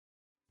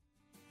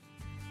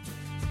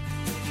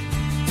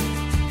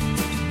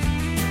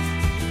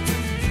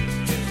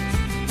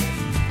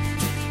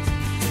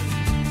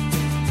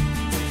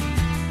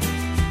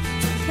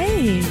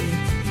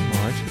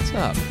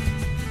up?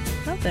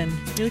 Nothing.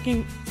 You're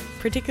looking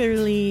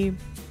particularly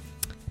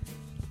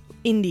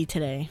indie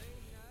today.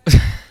 I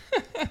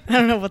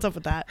don't know what's up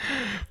with that.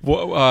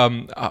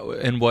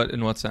 In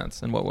what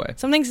sense? In what way?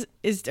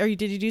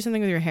 Did you do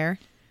something with your hair?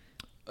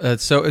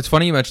 So it's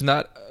funny you mentioned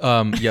that.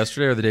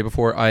 Yesterday or the day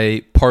before,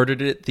 I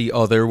parted it the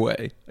other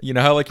way. You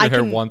know how like your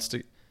hair wants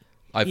to.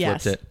 I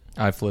flipped it.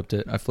 I flipped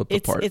the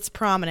part. It's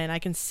prominent. I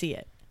can see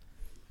it.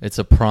 It's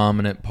a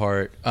prominent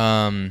part.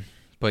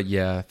 But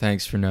yeah,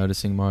 thanks for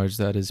noticing, Marge.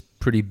 That is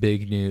pretty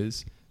big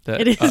news.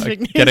 It is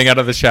big news. Getting out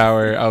of the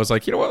shower, I was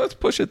like, you know what? Let's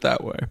push it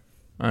that way.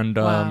 And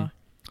wow.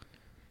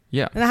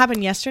 Yeah. And that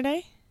happened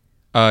yesterday?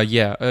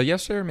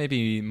 Yesterday or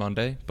maybe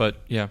Monday, but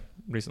yeah,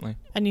 recently.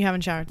 And you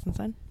haven't showered since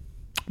then?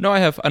 No, I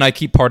have, and I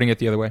keep parting it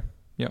the other way.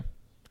 Yeah.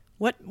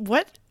 What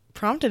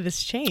prompted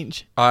this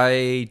change?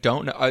 I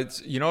don't know.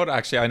 You know what?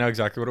 Actually, I know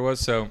exactly what it was.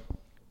 So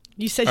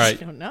you said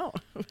you don't know.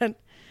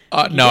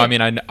 No, I mean,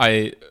 I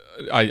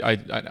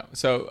know.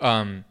 So,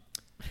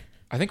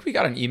 I think we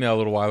got an email a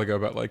little while ago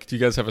about like, do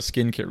you guys have a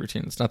skincare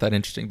routine? It's not that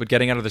interesting, but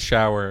getting out of the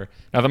shower,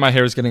 now that my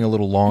hair is getting a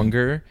little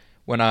longer,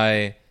 when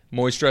I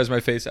moisturize my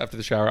face after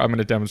the shower, I'm going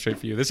to demonstrate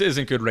for you. This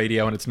isn't good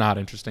radio and it's not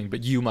interesting,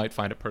 but you might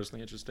find it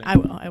personally interesting. I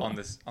will. On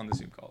the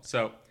Zoom call.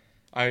 So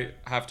I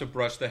have to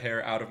brush the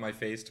hair out of my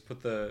face to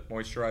put the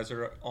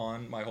moisturizer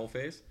on my whole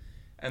face.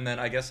 And then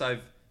I guess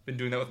I've been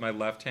doing that with my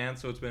left hand.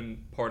 So it's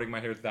been parting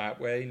my hair that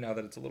way now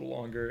that it's a little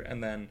longer.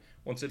 And then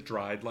once it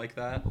dried like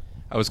that,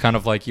 I was kind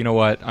of like, you know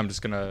what? I'm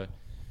not going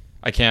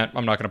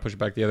to push it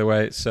back the other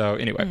way. So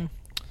anyway,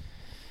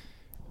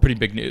 pretty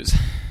big news.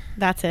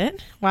 That's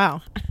it?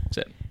 Wow. That's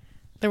it.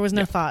 There was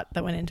no thought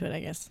that went into it, I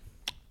guess.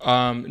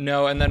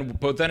 No,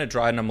 but then it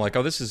dried and I'm like,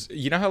 oh, this is,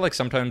 you know how like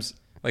sometimes,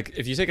 like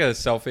if you take a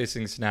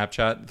self-facing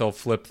Snapchat, they'll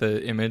flip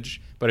the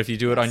image, but if you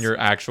do it on your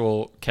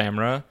actual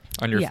camera,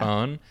 on your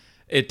phone,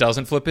 it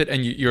doesn't flip it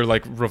and you're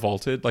like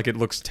revolted, like it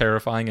looks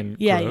terrifying and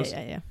gross.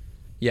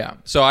 Yeah.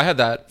 So I had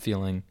that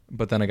feeling,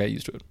 but then I got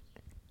used to it.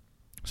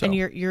 So. And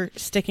you're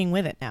sticking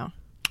with it now.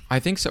 I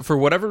think so. For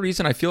whatever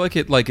reason, I feel like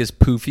it like is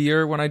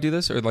poofier when I do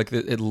this, or like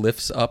it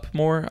lifts up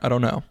more. I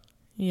don't know.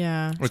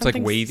 Yeah. Or it's like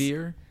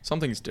wavier.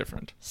 Something's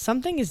different.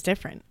 Something is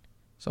different.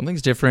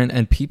 Something's different,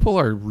 and people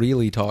are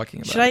really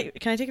talking about it.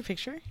 Can I take a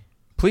picture?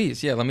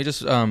 Please, yeah. Let me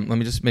just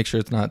make sure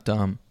it's not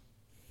dumb.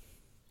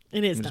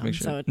 It is dumb,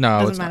 so it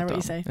doesn't matter what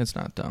you say. It's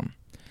not dumb.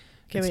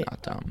 Okay, it's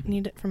not dumb.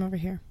 Need it from over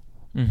here.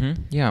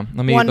 Mm-hmm. Yeah.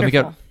 Let me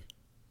get.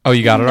 Oh,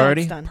 you got it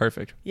already? It's done.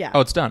 Perfect. Yeah. Oh,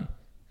 it's done.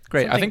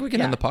 Great. I think we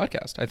can end the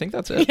podcast. I think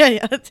that's it.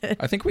 Yeah, that's it.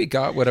 I think we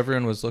got what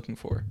everyone was looking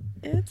for.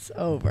 It's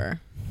over.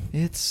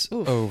 It's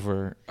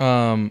over.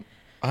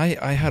 I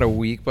had a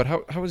week, but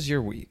how was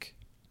your week?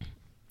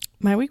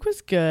 My week was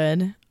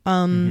good.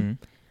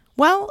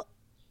 Well,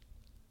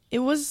 it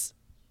was,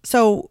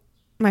 so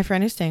my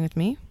friend who's staying with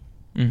me,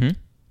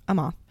 I'm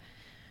off,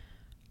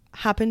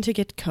 happened to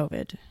get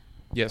COVID.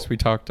 Yes, we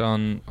talked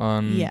on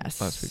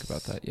last week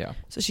about that, yeah.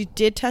 So she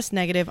did test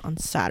negative on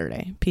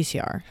Saturday,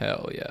 PCR.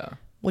 Hell yeah.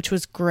 Which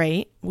was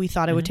great. We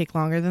thought it would take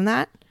longer than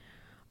that.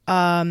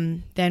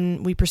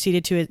 Then we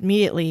proceeded to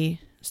immediately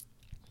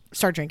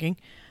start drinking.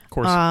 Of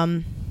course.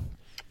 I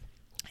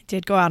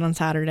did go out on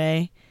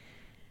Saturday.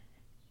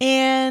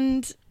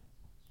 And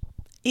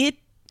it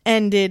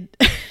ended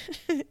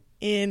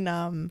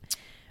in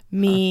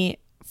me,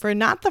 for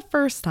not the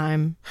first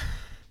time,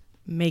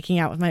 making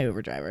out with my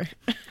Uber driver.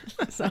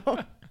 So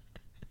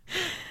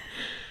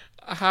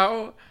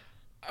how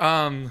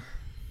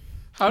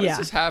does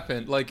this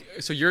happen? Like,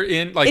 so you're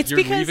in, like,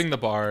 you're leaving the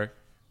bar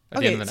at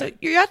the end of the night.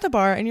 You're at the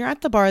bar, and you're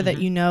at the bar that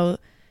you know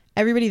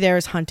everybody there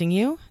is hunting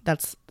you.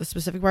 That's the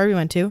specific bar we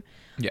went to.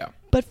 Yeah.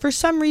 But for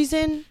some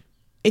reason,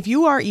 if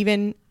you are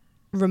even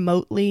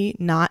remotely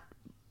not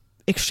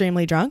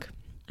extremely drunk,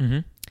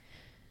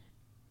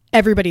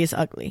 everybody is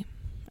ugly.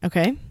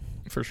 Okay?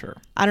 For sure.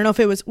 I don't know if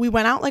it was, we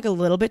went out like a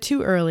little bit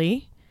too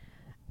early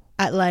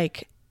at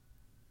like,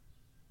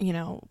 you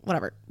know,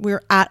 whatever. We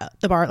were at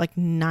the bar at like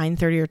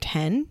 9:30 or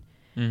 10.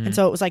 And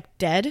so it was like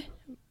dead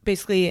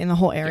basically in the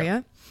whole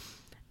area.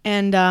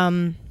 And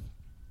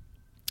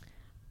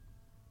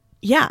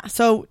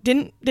so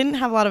didn't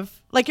have a lot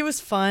of, like, it was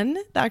fun,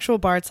 the actual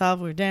bar itself,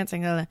 we were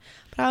dancing, but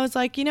I was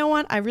like, you know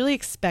what, I really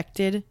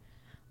expected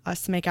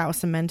us to make out with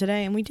some men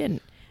today, and we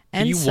didn't.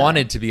 And you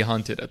wanted to be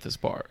hunted at this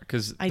bar,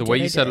 because the way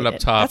you set it up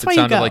top, it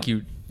sounded like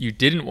you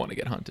didn't want to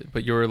get hunted,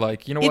 but you were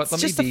like, you know what,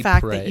 let me be prey. It's just the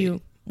fact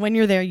that when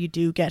you're there, you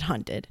do get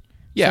hunted.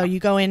 Yeah. So you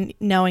go in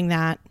knowing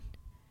that,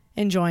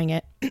 enjoying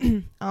it.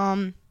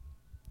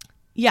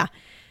 Yeah.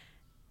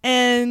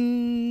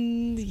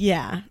 And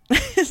yeah.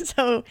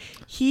 So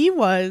he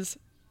was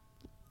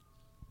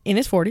in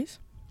his 40s.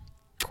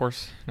 Of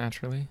course,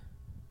 naturally.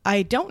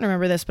 I don't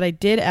remember this, but I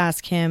did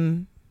ask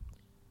him,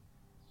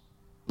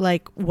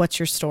 like, what's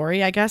your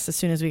story, I guess, as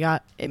soon as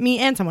me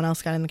and someone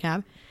else got in the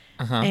cab.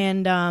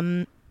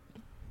 And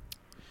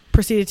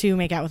proceeded to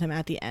make out with him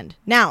at the end.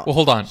 Now, well,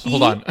 hold on.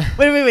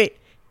 Wait.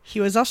 He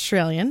was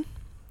Australian.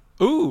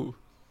 Ooh.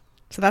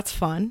 So that's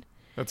fun.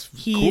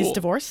 He's cool.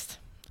 Divorced,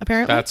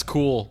 apparently. That's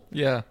cool.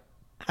 Yeah.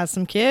 Has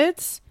some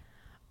kids.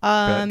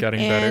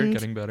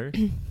 Getting better.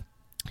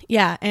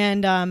 Yeah,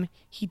 and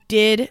he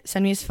did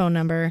send me his phone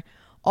number.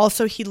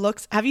 Also, he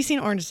looks. Have you seen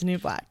Orange Is the New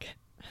Black?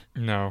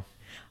 No.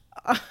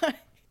 Okay.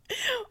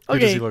 Who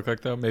does he look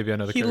like though? Maybe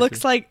another. He character.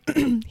 looks like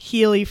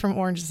Healy from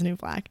Orange Is the New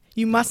Black.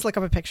 You must look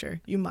up a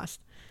picture. You must.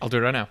 I'll do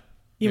it right now.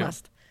 You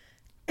must.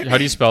 How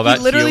do you spell that?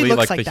 He literally Healy, looks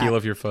like like the that. heel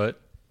of your foot.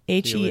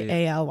 Healy.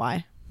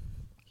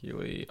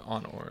 Healy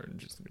on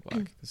Orange Is the New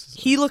Black.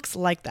 He looks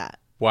like that.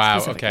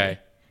 Wow. Okay.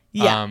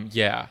 Yeah.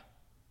 Yeah.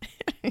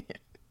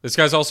 This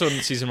guy's also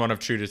in season 1 of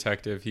True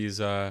Detective. He's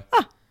Yeah.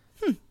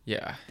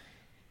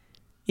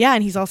 Yeah,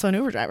 and he's also an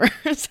Uber driver.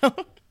 So.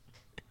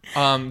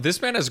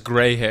 This man has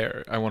gray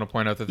hair. I want to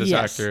point out that this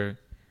actor.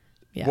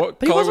 Yeah. What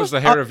color was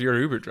the hair of your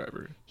Uber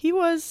driver? He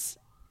was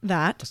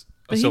that.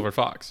 A silver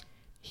fox.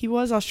 He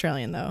was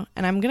Australian though,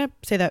 and I'm gonna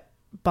say that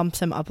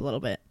bumps him up a little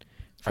bit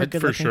for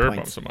good looking sure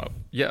points. bumps him up.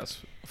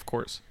 Yes, of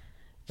course.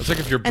 It's like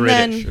if you're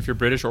British. If you're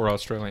British or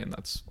Australian,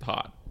 that's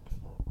hot.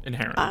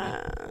 Inherently.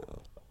 I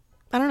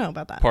don't know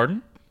about that.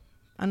 Pardon?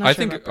 I'm not I sure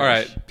think about all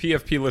right.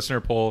 PFP listener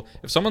poll.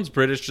 If someone's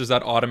British, does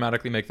that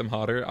automatically make them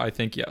hotter? I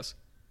think yes.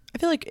 I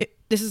feel like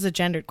this is a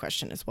gendered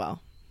question as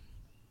well.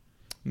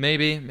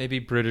 Maybe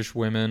British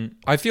women.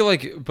 I feel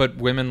like, but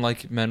women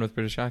like men with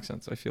British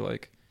accents. I feel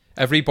like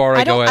every bar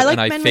I go at like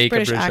and I men fake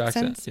with a British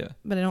accent. Yeah,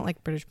 but I don't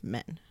like British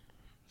men.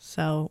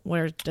 So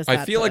where does that?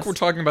 I feel like we're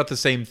talking about the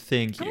same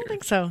thing here. I don't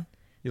think so.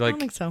 I don't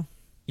think so.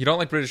 You don't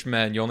like British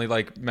men. You only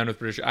like men with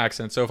British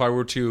accents. So if I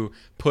were to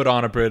put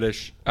on a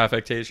British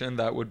affectation,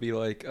 that would be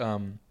like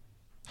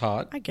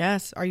hot. I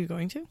guess. Are you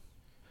going to?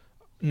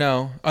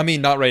 No, I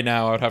mean not right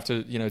now. I would have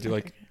to, do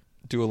like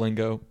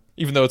Duolingo,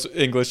 even though it's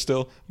English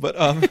still. But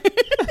I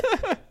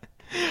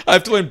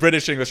have to learn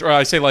British English, or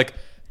I say like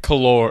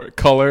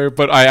color,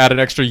 but I add an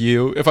extra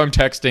U. If I'm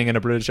texting in a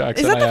British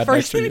accent, is that the I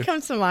first thing U. that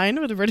comes to mind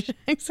with a British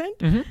accent?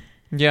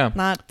 Mm-hmm. Yeah.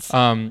 Not.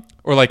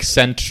 Or like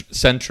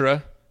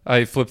centra.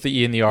 I flip the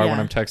E and the R when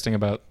I'm texting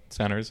about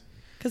centers.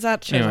 Because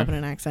that shows up in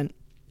an accent.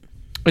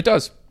 It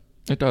does.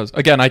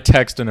 Again, I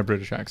text in a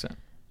British accent,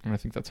 and I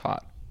think that's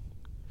hot.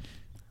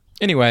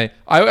 Anyway,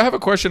 I have a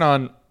question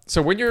on.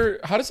 So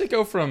how does it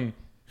go from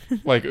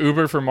like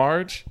Uber for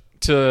Marge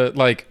to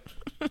like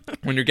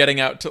when you're getting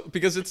out to,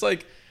 because it's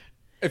like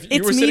if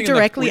you were sitting me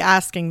directly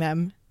asking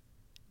them,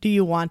 do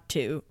you want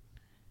to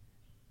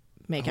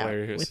make out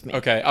with me?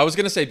 Okay, I was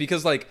gonna say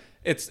because like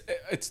it's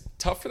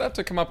tough for that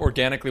to come up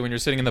organically when you're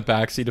sitting in the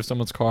backseat of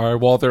someone's car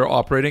while they're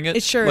operating it.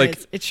 It sure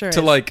is. It sure is.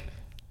 Like,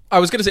 I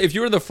was gonna say if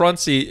you were in the front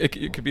seat,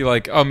 it could be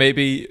like, oh,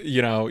 maybe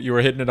you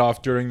were hitting it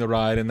off during the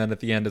ride, and then at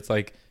the end it's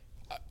like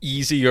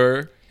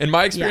easier. In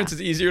my experience,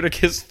 it's easier to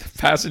kiss the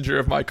passenger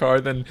of my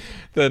car than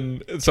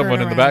someone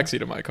in the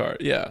backseat of my car.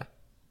 Yeah.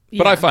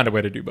 But I find a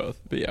way to do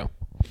both. But yeah.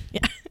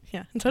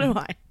 Yeah. And so do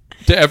I.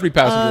 To every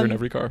passenger in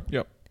every car.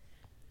 Yep.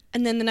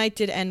 And then the night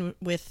did end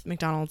with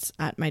McDonald's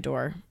at my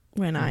door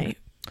when I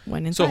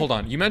went inside. So hold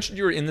on. You mentioned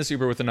you were in this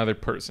Uber with another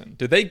person.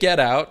 Did they get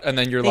out and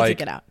then they did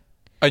get out.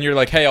 And you're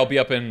like, hey, I'll be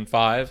up in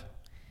 5?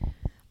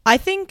 I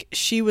think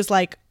she was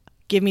like,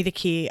 give me the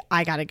key.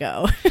 I gotta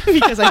go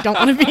because I don't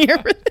want to be here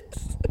for this.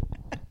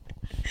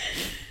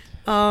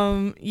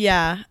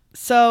 Yeah.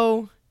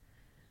 So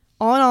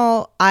all in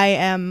all, I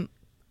am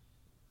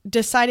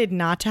decided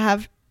not to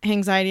have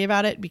anxiety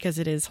about it because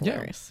it is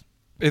hilarious.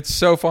 Yeah. It's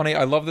so funny.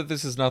 I love that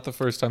this is not the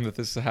first time that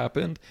this has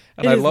happened.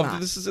 And I love that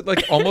this is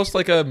like almost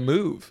like a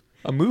move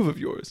of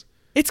yours.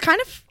 It's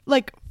kind of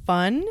like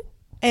fun.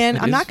 And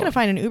I'm not going to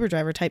find an Uber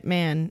driver type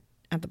man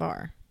at the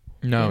bar.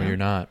 No, you're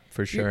not,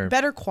 for sure.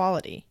 Better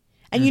quality.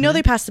 And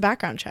they pass the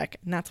background check,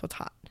 and that's what's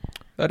hot.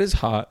 That is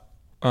hot.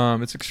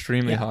 It's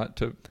extremely hot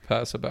to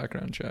pass a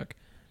background check.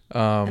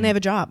 And they have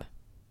a job.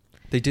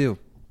 They do.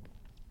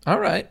 All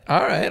right.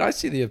 I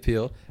see the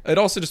appeal. It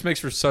also just makes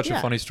for such a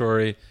funny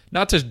story.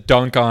 Not to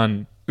dunk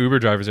on Uber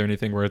drivers or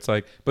anything where it's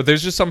like, but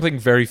there's just something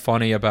very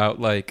funny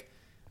about like,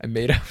 I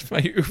made out with my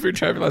Uber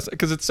driver last night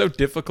because it's so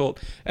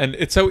difficult and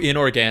it's so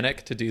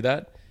inorganic to do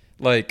that.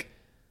 Like,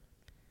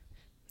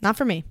 not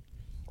for me.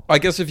 I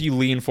guess if you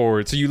lean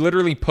forward, so you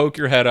literally poke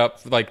your head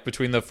up like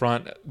between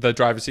the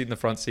driver's seat and the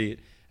front seat,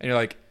 and you're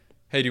like,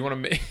 "Hey, do you want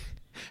to make?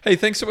 Hey,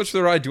 thanks so much for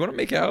the ride. Do you want to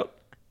make out?"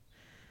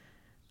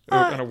 It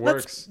kind of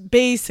works. That's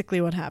basically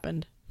what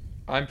happened.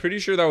 I'm pretty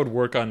sure that would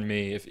work on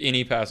me if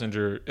any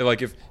passenger,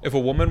 like if a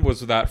woman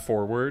was that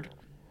forward,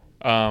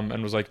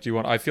 and was like, "Do you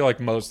want?" I feel like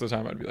most of the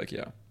time I'd be like,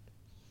 "Yeah."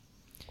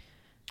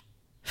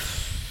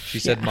 She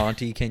said,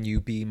 "Monty, can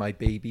you be my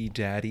baby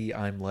daddy?"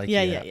 I'm like,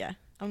 yeah.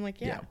 I'm like,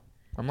 yeah.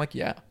 I'm like,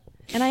 yeah.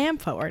 And I am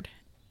forward.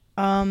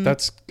 I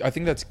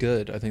think that's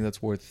good. I think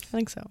that's worth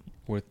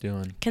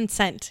doing.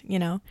 Consent,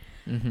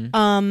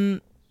 Mm-hmm.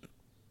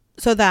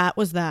 So that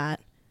was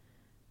that.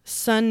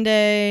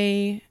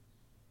 Sunday,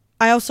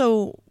 I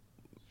also,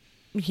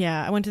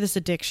 I went to this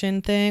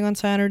addiction thing on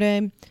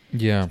Saturday.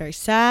 Yeah. It's very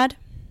sad.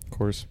 Of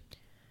course.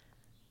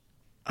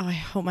 Oh, I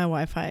hope my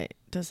Wi-Fi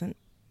doesn't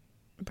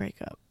break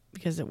up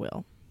because it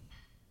will.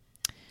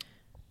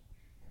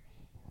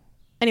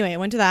 Anyway, I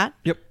went to that.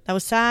 Yep. That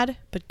was sad,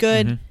 but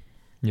good. Mm-hmm.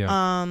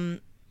 Yeah.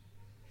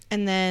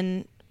 And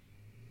then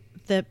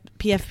the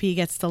PFP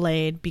gets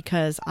delayed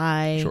because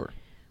I Sure.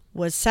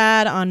 was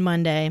sad on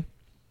Monday.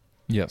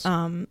 Yes.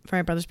 For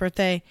my brother's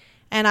birthday,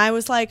 and I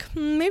was like,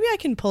 maybe I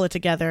can pull it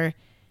together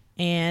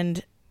and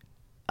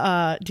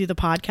do the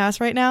podcast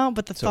right now.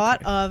 But the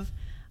thought of,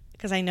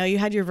 because I know you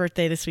had your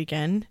birthday this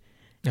weekend,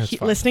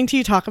 listening to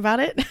you talk about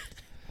it,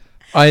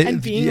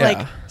 and being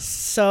like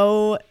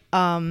so,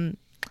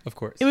 of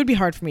course, it would be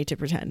hard for me to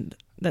pretend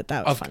that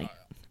was funny.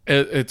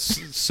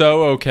 It's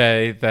so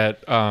okay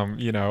that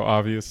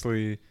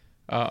obviously,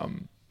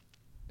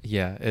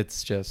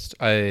 it's just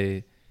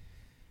of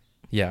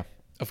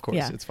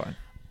course, it's fine.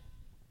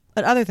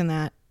 But other than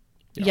that,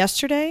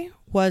 yesterday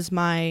was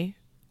my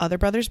other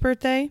brother's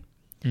birthday.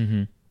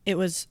 Mm-hmm. It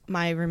was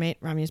my roommate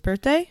Rami's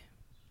birthday.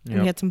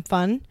 And we had some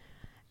fun.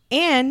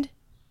 And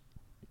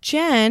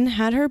Jen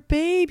had her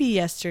baby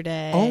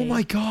yesterday. Oh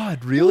my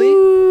God, really?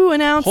 Ooh,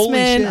 announcement. Holy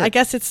shit. I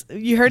guess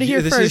you heard it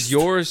here first. This is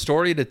your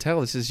story to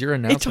tell. This is your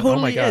announcement. It totally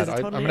oh my God. is.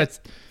 It totally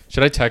is.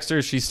 Should I text her?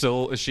 Is she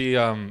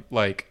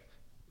like,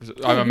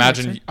 I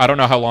imagine, I don't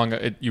know how long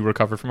you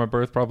recovered from a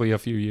birth, probably a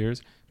few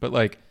years, but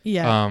like,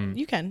 you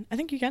can. I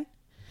think you can.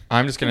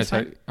 I'm just going to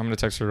I'm going to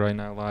text her right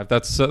now live.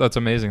 That's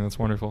amazing. That's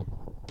wonderful.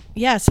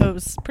 Yeah. So it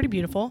was pretty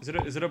beautiful.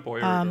 Is it a boy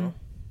or a girl?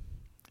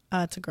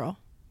 It's a girl.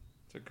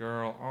 It's a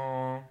girl.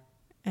 Oh.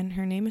 And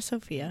her name is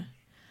Sophia.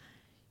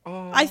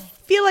 Oh. I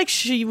feel like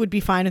she would be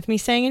fine with me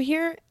saying it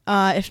here.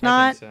 If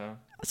not,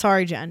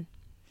 sorry, Jen.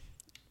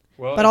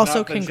 Well, but also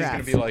not, congrats. She's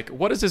going to be like,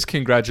 what does this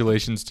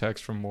congratulations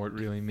text from Mort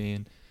really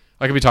mean?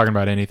 I could be talking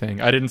about anything.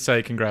 I didn't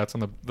say congrats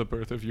on the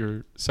birth of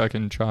your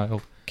second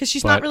child. Because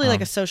she's not really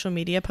like a social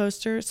media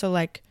poster. So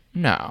like,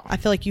 no. I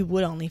feel like you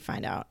would only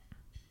find out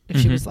if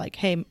she was like,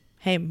 hey,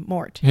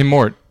 Mort. Hey,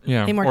 Mort.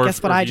 Yeah. Hey, Mort,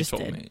 guess what I just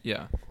did. Me.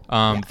 Yeah.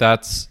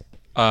 That's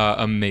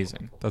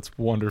amazing. That's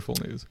wonderful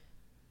news.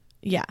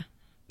 Yeah.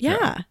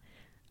 Yeah,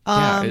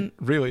 it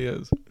really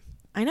is.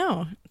 I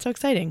know. It's so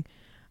exciting.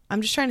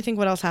 I'm just trying to think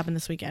what else happened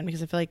this weekend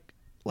because I feel like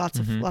lots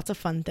of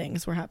fun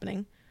things were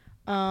happening.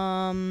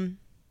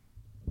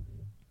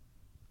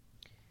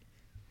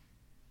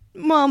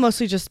 Well,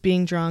 mostly just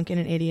being drunk and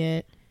an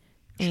idiot.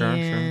 Sure.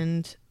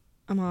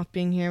 I'm off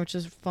being here, which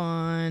is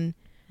fun.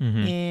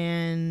 Mm-hmm.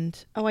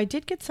 And I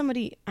did get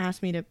somebody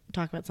ask me to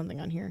talk about something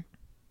on here.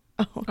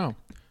 Oh.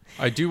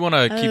 I do want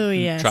to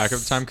keep track of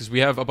the time because we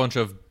have a bunch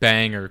of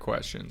banger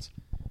questions.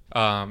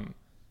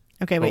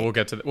 Okay, wait. We'll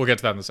get to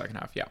that in the second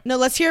half. Yeah. No,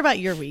 let's hear about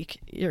your week,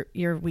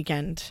 your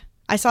weekend.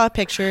 I saw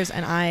pictures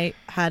and I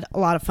had a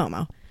lot of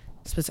FOMO,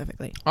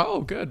 specifically. Oh,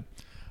 good.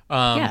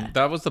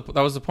 That was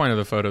the point of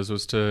the photos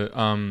was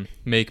to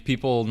make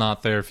people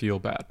not there feel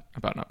bad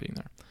about not being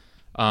there.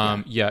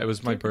 It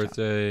was my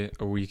birthday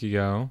a week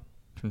ago,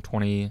 from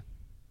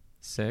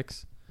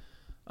 26.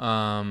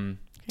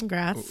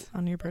 Congrats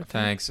on your birthday.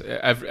 Thanks.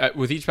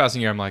 With each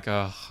passing year, I'm like,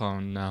 oh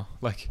no,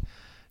 like,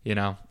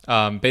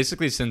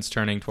 basically since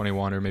turning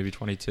 21 or maybe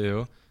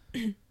 22,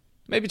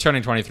 maybe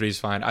turning 23 is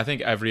fine. I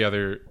think every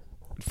other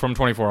from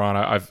 24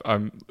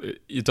 on,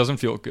 it doesn't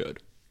feel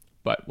good,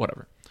 but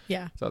whatever.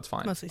 Yeah, so that's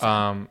fine. Mostly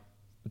sad.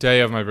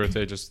 Day of my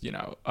birthday, just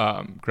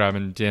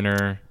grabbing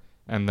dinner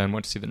and then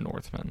went to see The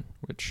Northman,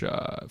 which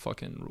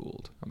fucking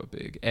ruled. I'm a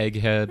big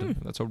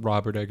Egghead. That's a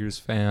Robert Eggers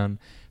fan.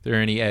 If there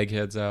are any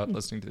Eggheads out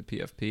listening to the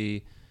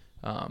PFP,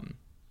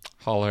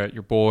 holler at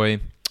your boy.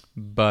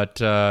 But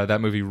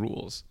that movie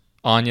rules.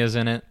 Anya's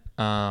in it.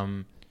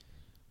 Of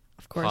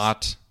course.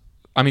 Hot.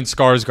 I mean,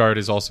 Skarsgård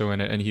is also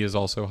in it, and he is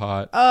also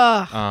hot.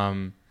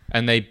 And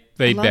they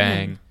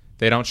bang. Him.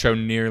 They don't show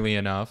nearly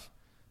enough.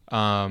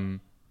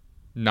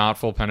 Not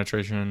full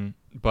penetration,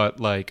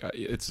 but like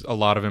it's a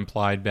lot of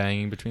implied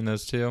banging between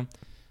those two,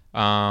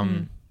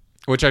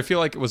 which I feel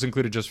like was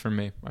included just for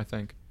me. I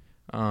think.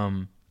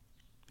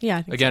 Yeah.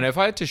 I think again, if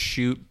I had to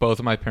shoot both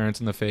of my parents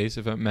in the face,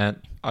 if it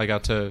meant I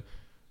got to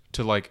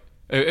like,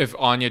 if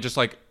Anya just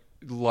like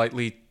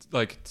lightly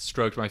like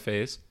stroked my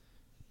face,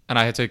 and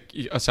I had to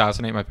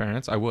assassinate my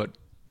parents, I would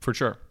for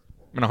sure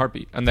in a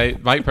heartbeat, and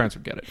my parents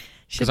would get it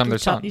because I'm their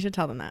son. You should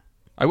tell them that.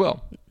 I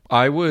will.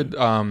 I would.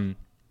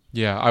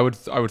 I would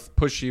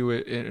push you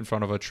in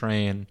front of a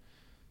train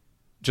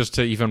just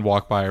to even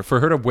walk by her.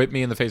 For her to whip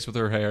me in the face with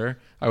her hair,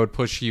 I would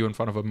push you in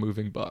front of a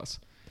moving bus.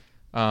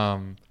 I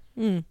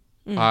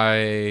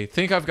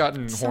think I've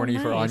gotten horny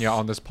for Anya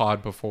on this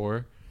pod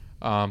before,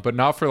 but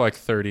not for like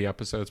 30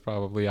 episodes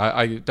probably.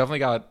 I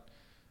definitely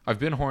I've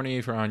been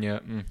horny for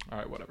Anya. All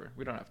right, whatever.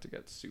 We don't have to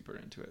get super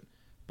into it.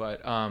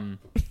 But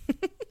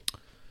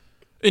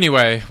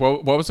anyway,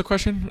 what was the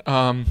question?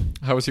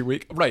 How was your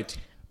week? Right.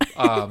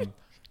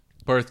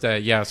 Birthday,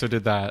 yeah, so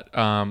did that.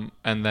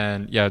 And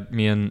then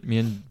me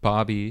and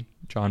Bobby,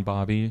 John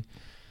Bobby,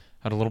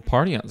 had a little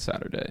party on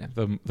Saturday.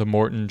 The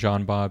Mort and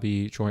John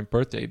Bobby joint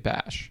birthday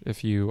bash.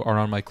 If you are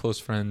on my close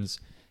friends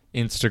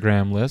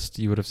Instagram list,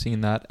 you would have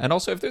seen that. And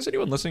also, if there's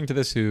anyone listening to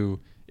this who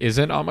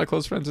isn't on my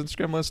close friends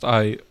Instagram list,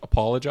 I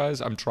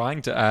apologize. I'm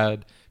trying to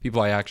add people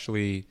I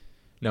actually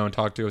know and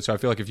talk to. So I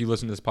feel like if you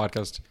listen to this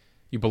podcast,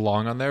 you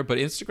belong on there. But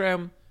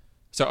Instagram.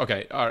 So,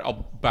 okay, all right,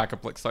 I'll back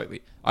up like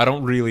slightly. I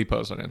don't really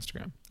post on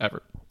Instagram,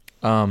 ever.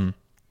 And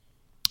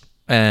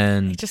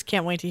And I just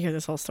can't wait to hear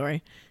this whole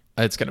story.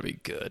 it's going to be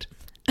good.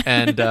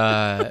 And,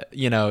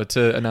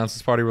 to announce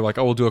this party, we're like,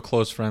 oh, we'll do a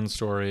close friend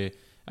story.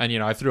 And,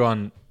 I threw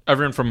on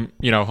everyone from,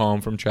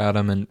 home, from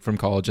Chatham and from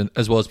college, and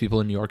as well as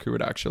people in New York who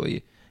would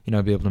actually, be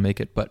able to make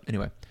it. But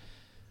anyway,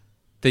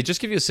 they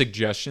just give you a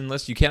suggestion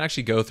list. You can't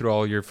actually go through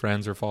all your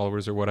friends or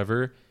followers or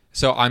whatever.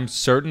 So I'm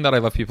certain that I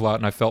left people out,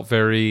 and I felt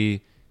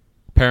very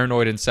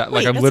paranoid and sad.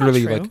 Wait, I'm that's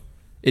literally not true. like,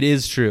 it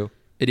is true.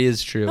 It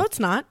is true. No, it's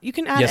not. You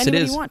can add Yes, it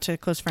anybody is. you want to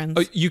close friends.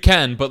 Oh, you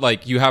can, but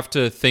like you have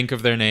to think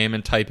of their name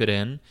and type it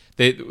in.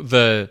 They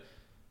don't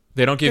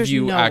give There's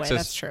you no access. way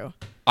that's true.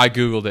 I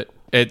googled it.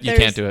 You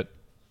can't do it.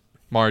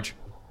 Marge,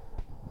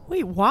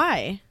 Wait,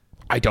 why?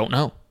 I don't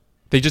know.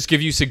 They just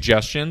give you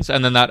suggestions,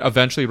 and then that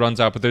eventually runs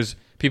out. But there's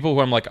people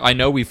who I'm like, I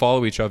know we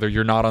follow each other.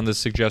 You're not on this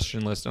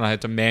suggestion list, and I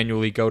had to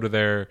manually go to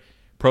their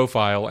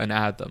profile and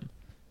add them.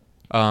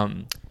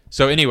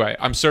 So anyway,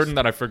 I'm certain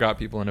that I forgot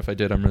people, and if I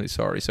did, I'm really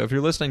sorry. So if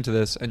you're listening to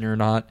this and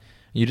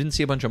you didn't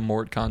see a bunch of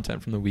Mort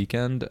content from the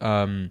weekend,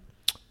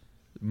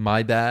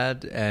 my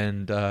bad,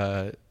 and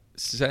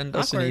send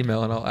us an Awkward.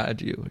 email and I'll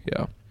add you.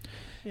 Yeah.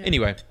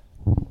 Anyway,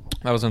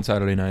 that was on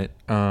Saturday night,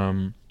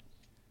 and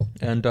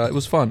it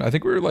was fun. I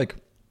think we were like,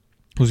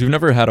 because we've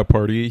never had a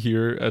party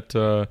here at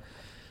the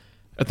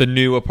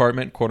new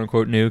apartment, quote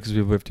unquote new, because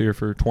we've lived here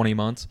for 20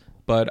 months,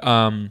 but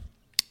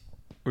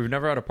we've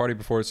never had a party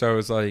before, so I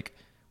was like,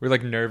 we're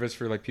like nervous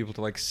for like people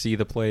to like see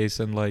the place,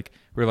 and like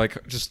we're like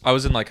I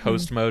was in like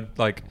host mode.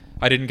 Like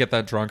I didn't get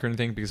that drunk or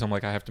anything because I'm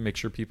like, I have to make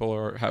sure people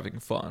are having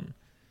fun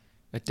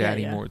at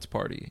Daddy Mort's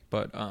party.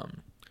 But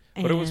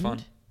it was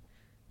fun,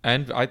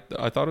 and I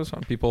thought it was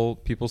fun.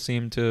 People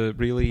seemed to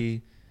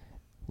really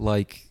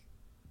like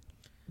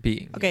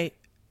being Okay,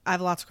 I have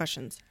lots of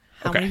questions.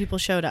 How many people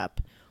showed up?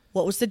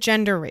 What was the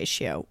gender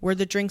ratio? Were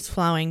the drinks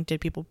flowing?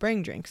 Did people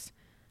bring drinks?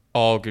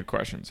 All good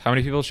questions. How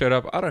many people showed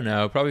up? I don't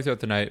know. Probably throughout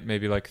the night,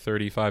 maybe like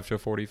 35 to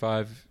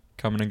 45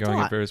 coming and going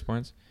at various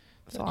points.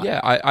 That's a lot.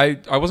 Yeah,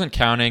 I wasn't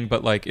counting,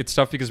 but like it's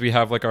tough because we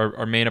have like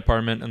our main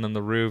apartment and then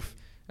the roof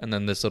and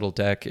then this little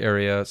deck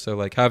area. So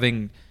like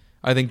having,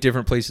 I think,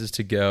 different places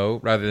to go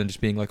rather than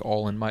just being like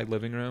all in my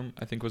living room,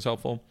 I think was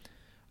helpful.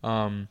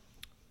 Roof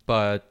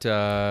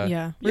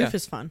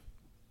is fun.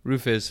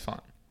 Roof is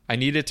fun. I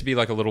need it to be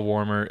like a little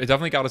warmer. It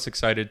definitely got us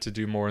excited to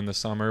do more in the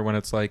summer when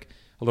it's like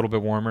a little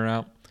bit warmer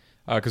out.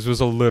 Because it was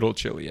a little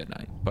chilly at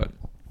night. But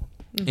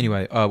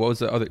anyway, what was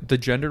the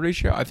gender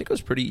ratio? I think it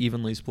was pretty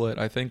evenly split.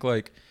 I think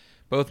like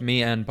both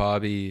me and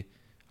Bobby,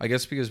 I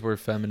guess because we're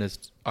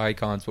feminist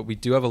icons, but we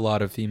do have a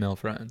lot of female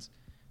friends.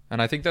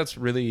 And I think that's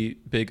really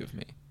big of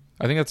me.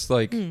 I think that's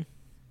like,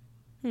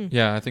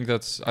 yeah, I think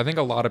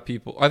a lot of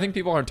people, I think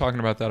people aren't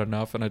talking about that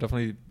enough, and I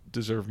definitely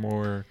deserve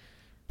more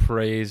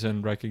praise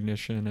and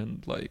recognition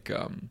and like.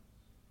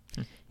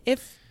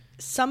 If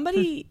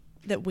somebody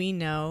that we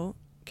know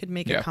could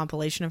make a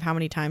compilation of how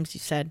many times you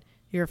said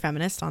you're a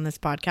feminist on this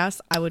podcast,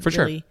 I would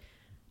really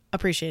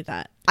appreciate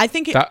that. I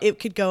think it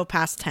could go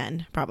past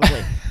 10,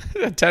 probably.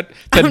 10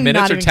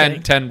 minutes or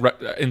 10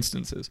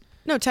 instances?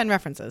 No, 10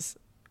 references.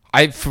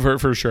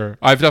 For sure.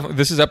 I've definitely,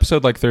 this is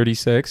episode like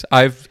 36.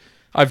 I've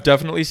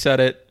definitely said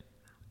it.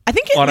 I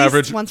think at least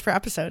average once per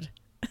episode.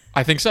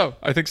 I think so.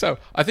 I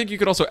think you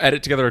could also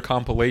edit together a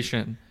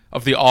compilation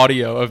of the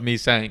audio of me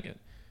saying it.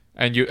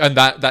 And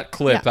that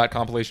clip, that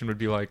compilation would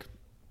be like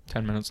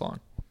 10 minutes long.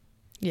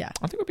 Yeah.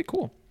 I think it would be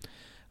cool.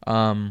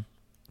 Bennett,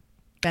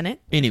 anyway,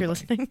 if you're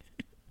listening.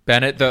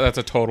 Bennett, that's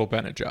a total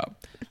Bennett job.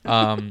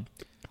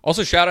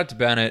 Also, shout out to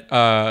Bennett.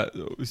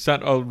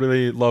 Sent a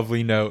really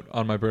lovely note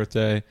on my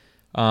birthday.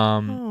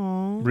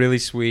 Really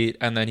sweet.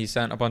 And then he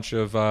sent a bunch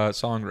of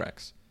song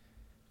recs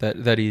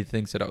that he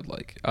thinks that I would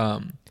like.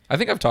 I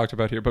think I've talked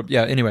about here. But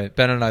yeah, anyway,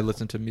 Bennett and I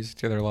listen to music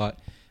together a lot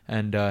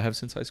and have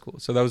since high school.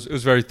 So it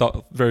was very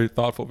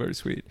thoughtful, very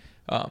sweet.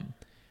 I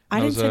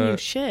didn't send you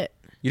shit.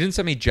 You didn't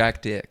send me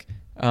jack dick.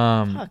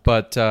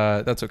 But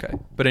that's okay.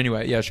 But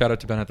anyway, yeah, shout out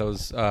to Bennett. That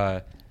was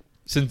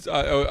since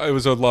it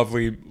was a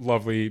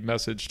lovely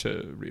message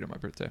to read on my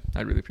birthday.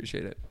 I really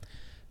appreciate it.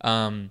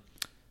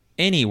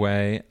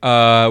 Anyway,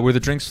 were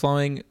the drinks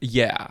flowing?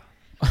 Yeah.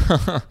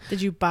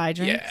 Did you buy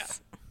drinks?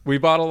 Yeah, we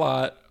bought a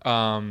lot.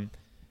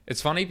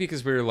 It's funny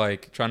because we were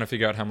like trying to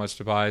figure out how much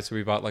to buy, so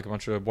we bought like a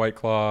bunch of White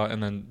Claw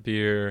and then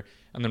beer,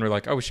 and then we're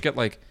like, oh, we should get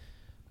like,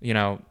 we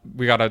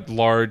got a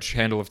large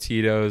handle of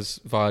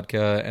Tito's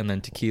vodka and then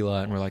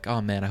tequila, and we're like,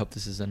 oh man, I hope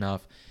this is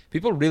enough.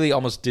 People really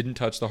almost didn't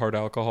touch the hard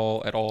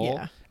alcohol at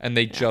all, and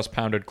they just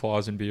pounded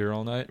claws and beer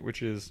all night,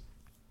 which is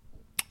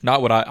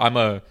not what I'm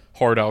a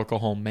hard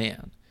alcohol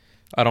man.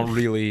 I don't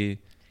really.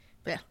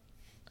 Yeah.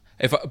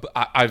 If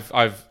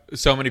I've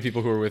so many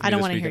people who are with me. I don't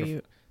this want to hear weekend,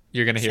 you.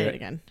 You're gonna hear it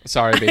again.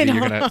 Sorry, baby.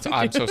 You're gonna.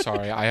 I'm so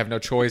sorry. I have no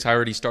choice.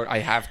 I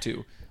have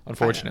to.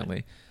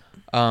 Unfortunately.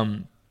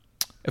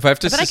 If I have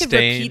to sustain, I could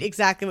repeat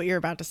exactly what you're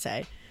about to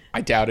say.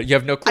 I doubt it. You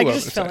have no clue. I can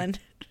just fill in.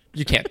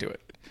 You can't do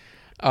it.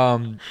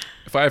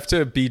 If I have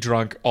to be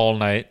drunk all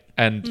night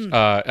and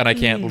I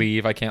can't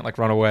leave, I can't like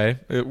run away,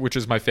 which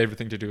is my favorite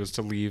thing to do, is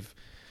to leave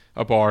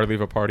a bar,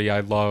 leave a party. I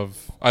love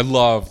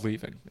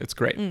leaving. It's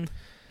great.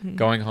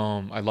 Going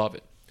home, I love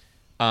it.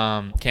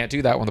 Can't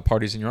do that when the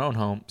party's in your own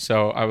home.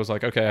 So I was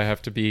like, okay, I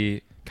have to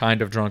be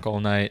kind of drunk all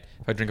night.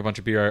 If I drink a bunch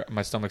of beer,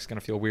 my stomach's going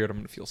to feel weird. I'm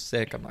going to feel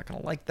sick. I'm not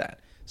going to like that.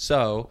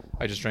 So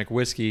I just drank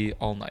whiskey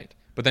all night.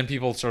 But then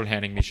people started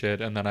handing me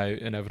shit, and then I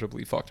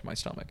inevitably fucked my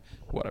stomach.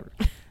 Whatever.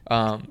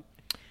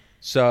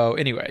 So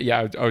anyway,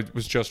 yeah, I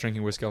was just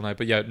drinking whiskey all night.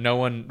 But yeah, no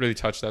one really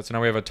touched that. So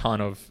now we have a ton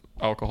of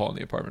alcohol in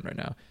the apartment right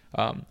now.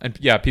 And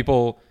yeah,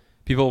 people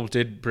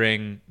did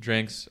bring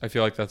drinks. I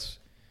feel like that's...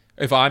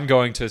 If I'm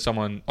going to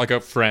someone, like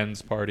a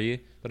friend's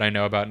party that I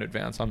know about in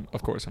advance,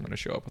 of course I'm going to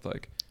show up with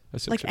like a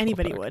 6 Like or 12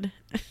 anybody pack. would.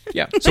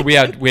 Yeah. So we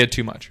had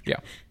too much. Yeah.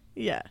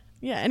 Yeah.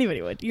 Yeah,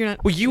 anybody would. You're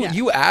not... Well,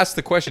 you asked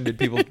the question, did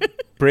people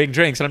bring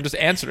drinks? And I'm just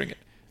answering it.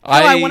 No,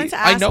 I wanted to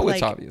ask, I know like,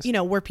 it's obvious. You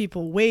know, were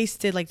people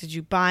wasted? Like, did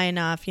you buy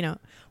enough? You know,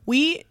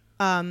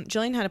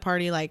 Jillian had a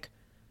party, like,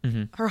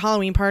 her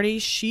Halloween party.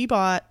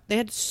 They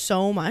had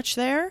so much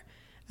there.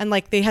 And,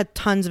 like, they had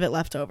tons of it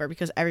left over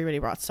because everybody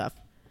brought stuff.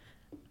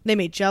 They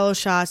made Jello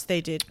shots.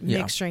 They did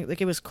mixed drink.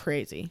 Like, it was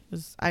crazy.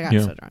 I got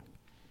so drunk.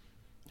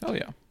 Oh,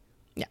 yeah.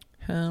 Yeah.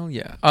 Hell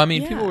yeah. I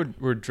mean, people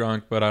were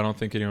drunk, but I don't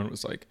think anyone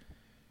was, like,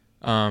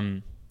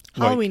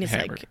 Halloween is,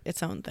 hammered. like,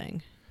 its own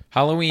thing.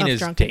 Halloween is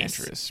drunkenness.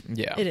 dangerous.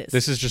 Yeah. It is.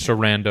 This is just a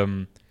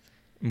random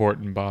Mort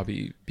and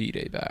Bobby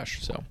B-Day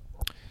bash,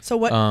 So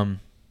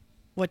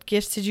what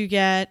gifts did you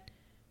get?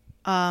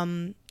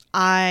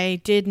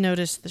 I did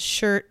notice the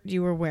shirt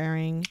you were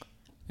wearing.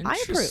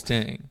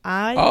 Interesting.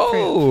 I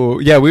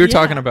approve. Yeah, we were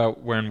talking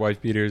about wearing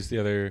wife beaters the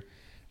other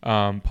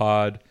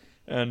pod.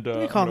 And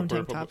we call them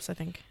tank tops, I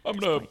think. I'm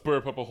going to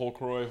burp up a whole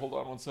Croy. Hold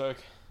on one sec.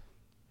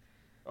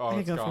 Oh, I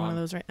could go for one of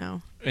those right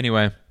now.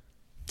 Anyway.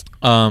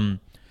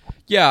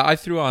 Yeah, I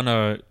threw on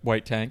a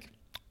white tank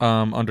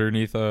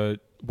underneath a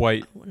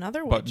white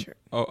another white button, shirt.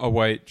 a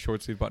white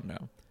short sleeve button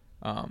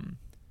now.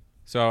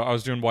 So I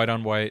was doing white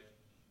on white.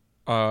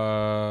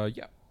 Yeah.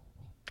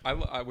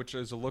 Which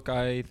is a look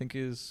I think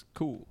is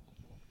cool.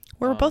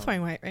 We're both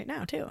wearing white right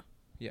now, too.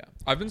 Yeah.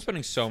 I've been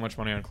spending so much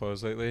money on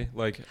clothes lately.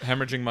 Like,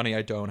 hemorrhaging money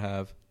I don't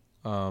have.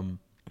 I've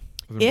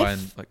been buying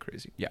like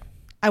crazy. Yeah.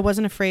 I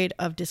wasn't afraid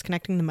of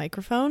disconnecting the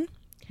microphone.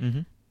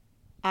 Mm-hmm.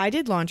 I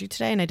did laundry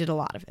today, and I did a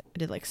lot of it. I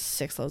did like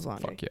 6 loads of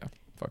laundry.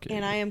 Fuck yeah.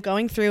 And I am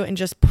going through and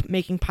just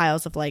making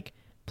piles of like,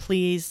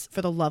 please,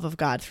 for the love of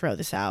God, throw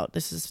this out.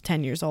 This is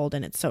 10 years old,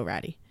 and it's so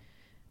ratty.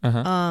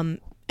 And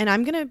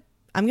I'm gonna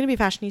be a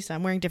fashionista.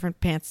 I'm wearing different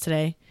pants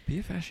today. Be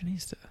a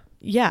fashionista.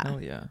 Yeah. Oh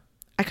yeah.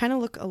 I kind of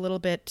look a little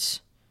bit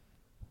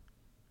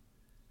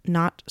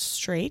not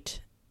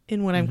straight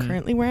in what I'm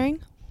currently wearing.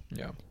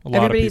 Yeah. A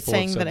lot Everybody's of people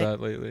saying have said that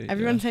that lately.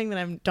 Everyone's saying that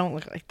I don't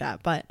look like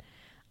that, but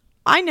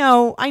I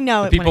know.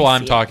 The it people when I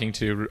I'm see talking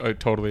to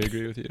totally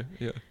agree with you.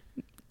 Yeah.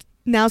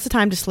 Now's the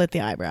time to slit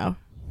the eyebrow.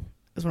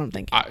 Is what I'm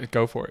thinking.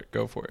 Go for it.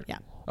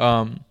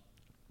 Yeah.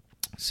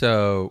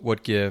 So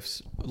what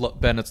gifts?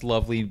 Bennett's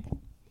lovely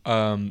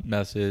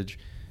message.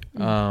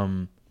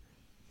 My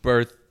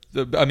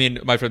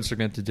friends took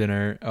me out to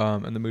dinner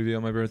and the movie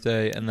on my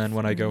birthday, and then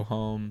when I go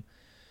home,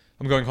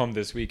 I'm going home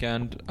this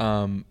weekend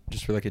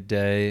just for like a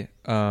day.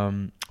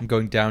 I'm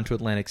going down to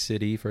Atlantic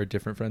City for a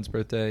different friend's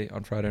birthday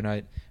on Friday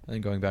night, and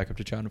then going back up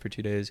to China for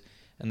 2 days,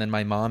 and then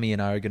my mommy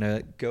and I are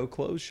gonna go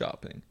clothes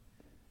shopping.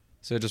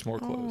 So just more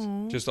clothes.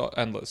 Aww. Just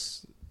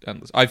endless.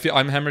 I feel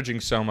I'm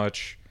hemorrhaging so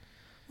much.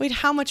 Wait,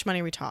 how much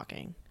money are we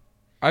talking?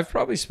 I've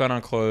probably spent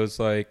on clothes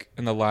like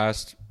in the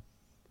last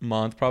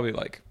month, probably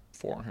like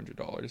 $400,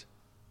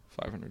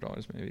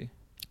 $500 maybe.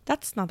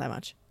 That's not that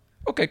much.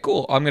 Okay,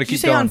 cool. I'm gonna Did you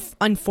keep say going.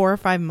 on 4 or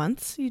 5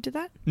 months you did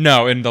that?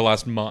 No, in the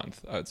last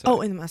month, I would say.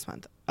 Oh, in the last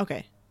month.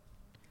 Okay.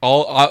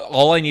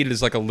 All I needed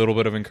is like a little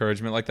bit of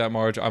encouragement like that,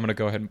 Marge. I'm gonna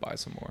go ahead and buy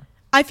some more.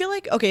 I feel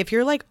like, okay, if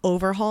you're like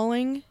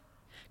overhauling,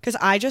 because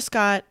I just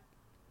bought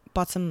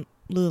some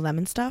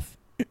Lululemon stuff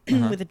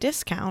with a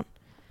discount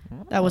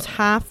that was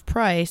half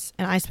price,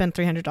 and I spent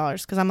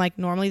 $300 because I'm like,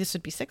 normally this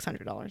would be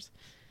 $600.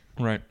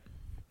 Right.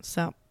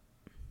 So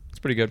it's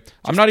pretty good.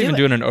 I'm not even it.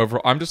 doing an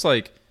overhaul. I'm just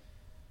like,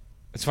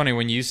 it's funny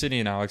when you, Sydney,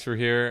 and Alex were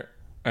here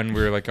and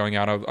we were like going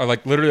out. I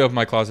like literally opened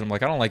my closet. I'm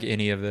like, I don't like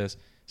any of this.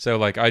 So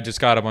like, I just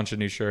got a bunch of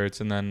new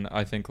shirts, and then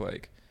I think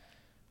like,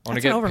 I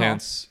want to get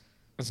pants.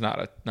 It's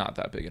not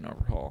that big an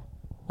overhaul.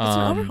 It's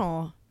an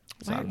overhaul.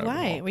 It's not an Why?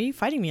 overhaul. Why are you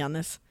fighting me on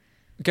this?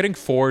 Getting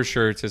 4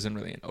 shirts isn't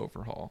really an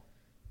overhaul.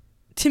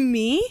 To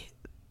me,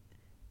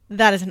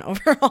 that is an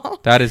overhaul.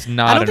 That is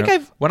not. I don't think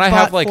I've when I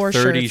have bought like 4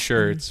 30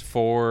 shirts.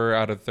 4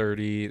 out of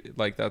 30,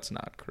 like that's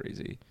not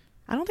crazy.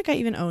 I don't think I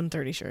even own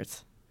 30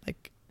 shirts.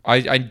 Like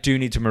I do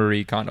need to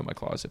Marie Kondo my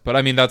closet, but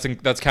I mean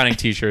that's counting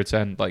t-shirts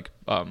and like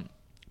button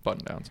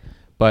downs.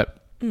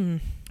 But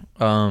good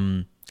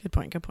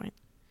point.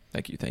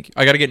 Thank you.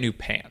 I got to get new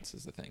pants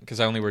is the thing, because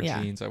I only wear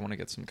Yeah. jeans. I want to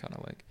get some kind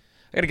of like,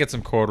 I got to get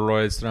some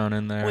corduroys thrown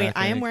in there. Wait,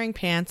 I am wearing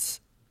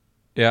pants.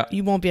 Yeah.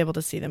 You won't be able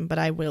to see them, but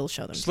I will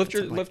show them. Just lift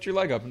your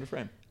leg up into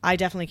frame. I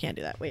definitely can't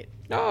do that. Wait.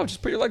 No,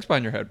 just put your legs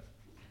behind your head.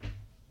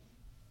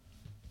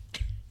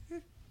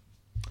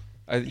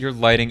 You're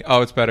lighting.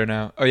 Oh, it's better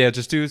now. Oh yeah,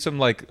 just do some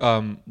like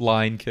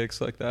line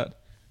kicks like that.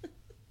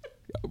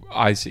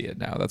 I see it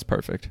now. That's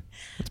perfect.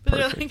 That's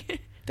perfect.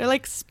 They're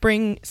like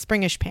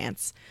springish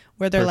pants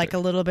where they're like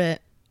Perfect. a little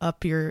bit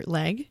up your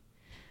leg.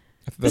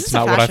 This That's is a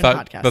not what I fashion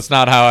thought. podcast. That's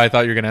not how I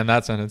thought you were gonna end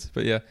that sentence.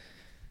 But yeah,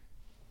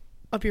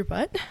 Up your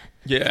butt?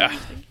 yeah,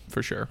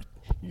 for sure.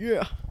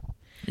 Yeah.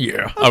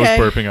 Yeah, I was Okay.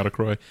 burping out of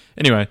Croy.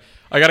 Anyway,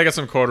 I gotta get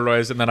some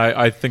corduroys, and then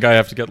I think I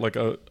have to get like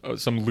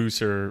some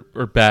looser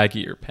or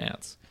baggier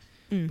pants.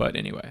 But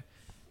anyway,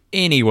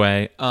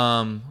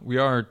 we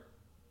are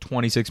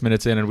 26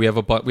 minutes in, and we have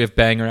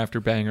banger after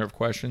banger of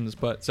questions.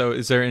 But so,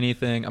 is there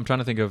anything? I'm trying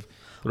to think of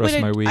the rest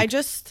of my week.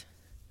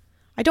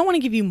 I don't want to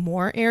give you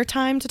more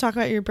airtime to talk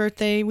about your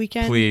birthday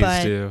weekend. Please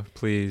but do,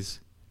 please.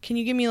 Can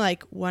you give me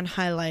like one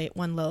highlight,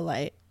 one low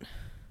light?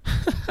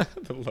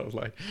 The low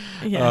light.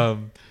 Yeah.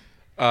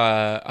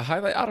 A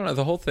highlight. I don't know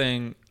the whole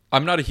thing.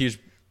 I'm not a huge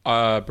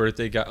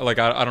birthday guy. Like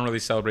I don't really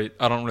celebrate.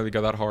 I don't really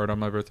go that hard on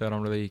my birthday. I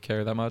don't really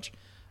care that much.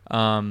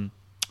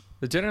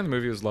 The dinner and the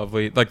movie was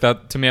lovely. Like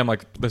that to me, I'm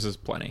like, this is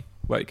plenty.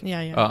 Like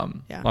Yeah.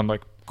 I'm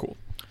like, cool.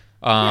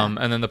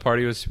 And then the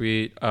party was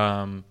sweet.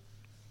 Friend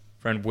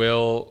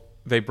Will,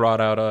 they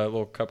brought out a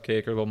little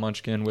cupcake or a little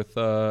munchkin with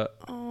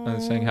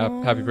saying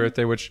happy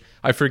birthday, which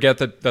I forget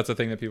that's a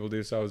thing that people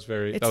do. So I was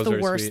very. It's that was the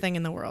very worst sweet. thing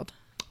in the world.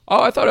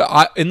 Oh, I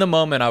thought in the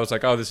moment I was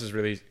like, oh, this is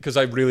really, because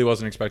I really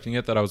wasn't expecting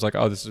it. That I was like,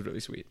 oh, this is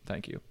really sweet.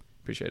 Thank you,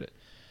 appreciate it.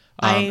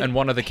 And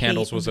one of the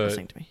candles was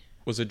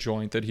a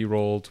joint that he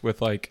rolled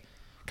with like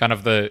kind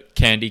of the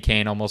candy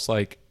cane, almost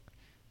like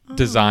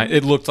design.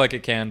 It looked like a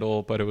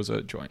candle, but it was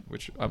a joint,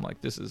 which I'm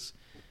like, this is.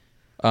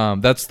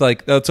 That's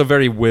a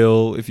very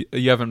Will. If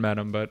you haven't met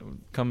him, but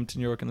come to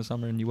New York in the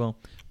summer and you will.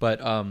 But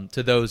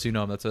to those who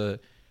know him,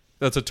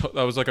 that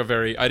was like a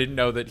very. I didn't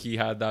know that he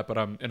had that, but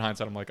in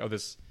hindsight, I'm like, oh,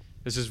 this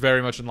is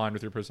very much in line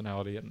with your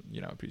personality, and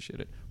appreciate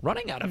it.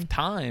 Running out of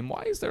time.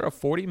 Why is there a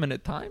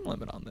 40-minute time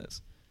limit on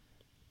this?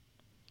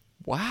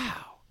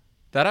 Wow,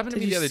 that happened to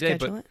me the other day,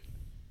 but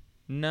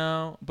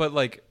no, but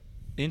like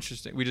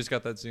interesting. We just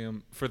got that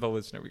Zoom for the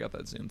listener. We got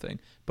that Zoom thing,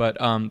 but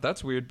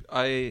that's weird.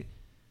 I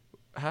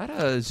had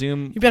a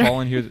Zoom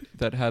call in here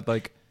that had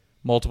like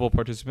multiple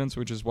participants,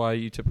 which is why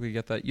you typically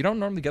get that. You don't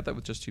normally get that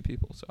with just two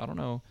people, so I don't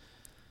know.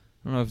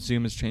 I don't know if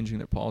Zoom is changing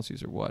their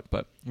policies or what,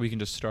 but we can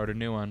just start a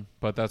new one.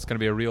 But that's going to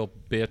be a real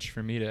bitch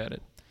for me to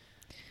edit.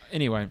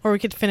 Anyway. Or we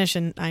could finish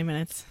in 9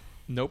 minutes.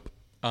 Nope.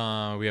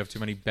 We have too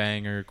many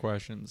banger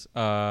questions.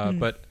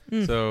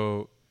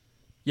 So,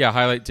 yeah,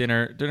 highlight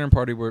dinner. Dinner and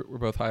party were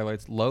both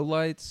highlights.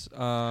 Lowlights.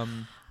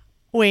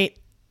 Wait.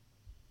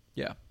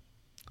 Yeah.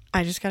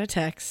 I just got a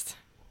text.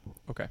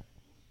 Okay.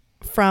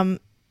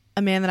 From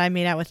a man that I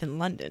made out with in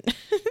London.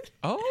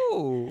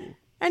 Oh.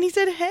 And he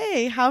said,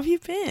 hey, how have you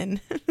been?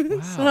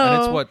 Wow. So,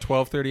 and it's what,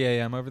 12:30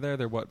 a.m. over there?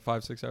 They're what,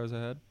 5-6 hours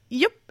ahead?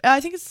 Yep.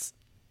 I think it's,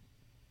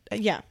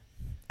 yeah.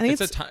 I think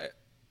it's a time.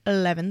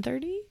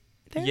 11:30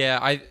 there?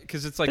 Yeah,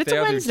 because it's like but they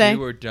it's either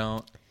do or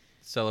don't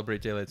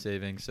celebrate daylight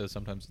savings. So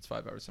sometimes it's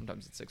 5 hours,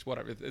 sometimes it's 6.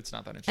 Whatever. It's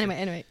not that interesting.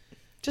 Anyway.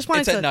 Just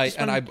wanted it's to. at night,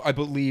 and I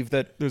believe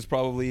that he's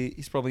probably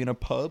in a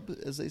pub,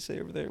 as they say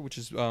over there, which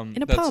is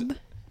in a pub.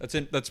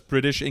 That's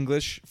British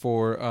English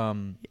for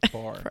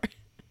bar.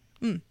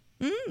 So,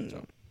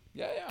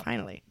 yeah.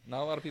 Finally.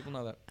 Not a lot of people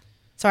know that.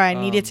 Sorry, I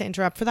needed to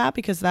interrupt for that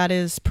because that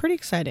is pretty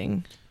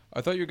exciting.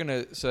 I thought you were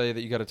gonna say that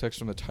you got a text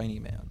from the tiny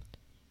man.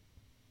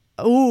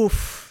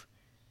 Oof.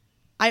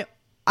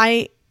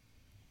 I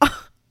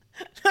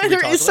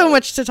there is so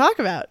much to talk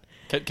about.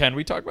 Can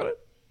we talk about it?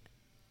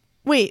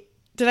 Wait,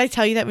 did I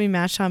tell you that we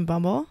matched on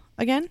Bumble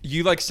again?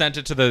 You sent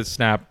it to the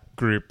Snap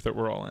group that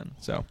we're all in.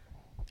 So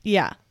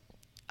yeah,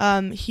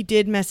 he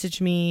did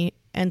message me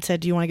and said,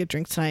 "Do you want to get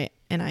drinks tonight?"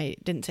 And I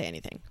didn't say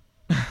anything.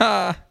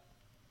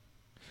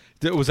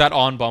 Was that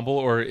on Bumble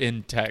or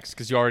in text?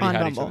 Because you already on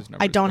had Bumble. each other's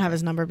numbers. I don't have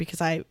his number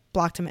because I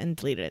blocked him and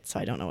deleted it, so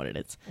I don't know what it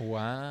is.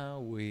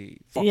 Wow,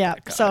 yeah.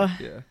 So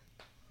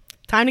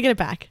time to get it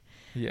back.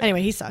 Yeah.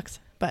 Anyway, he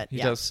sucks, but he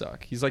does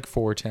suck. He's like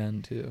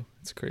 4'10" too.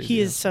 It's crazy. He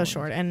is so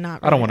short and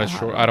not. I don't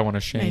really want to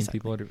shame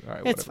people. All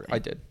right, whatever. I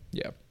did.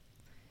 Yeah.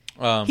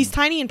 He's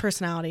tiny in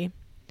personality.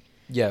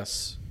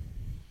 Yes.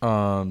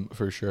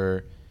 For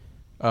sure.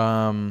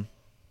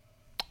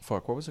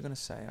 Fuck. What was I gonna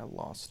say? I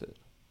lost it.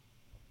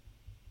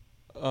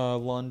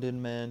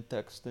 London man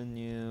texting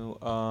you.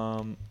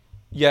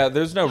 Yeah.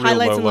 There's no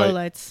highlights real low and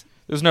light. lowlights.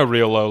 There's no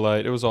real low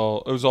light. It was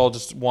all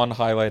just one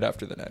highlight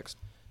after the next.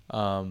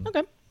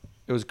 Okay.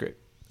 It was great.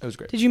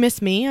 Did you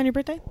miss me on your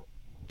birthday?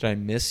 Did I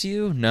miss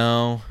you?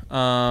 No.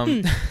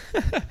 It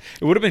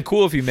would have been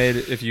cool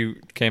if you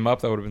came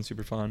up. That would have been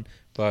super fun.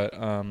 But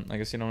I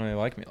guess you don't really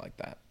like me like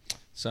that.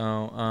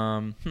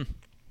 So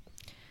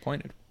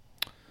pointed.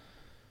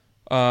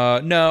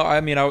 No, I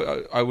mean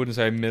I wouldn't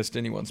say I missed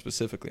anyone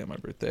specifically on my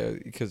birthday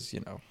because I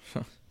don't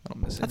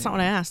miss. That's not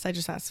what I asked. I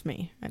just asked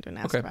me. I didn't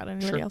ask about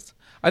anybody else.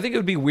 I think it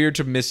would be weird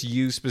to miss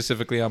you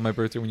specifically on my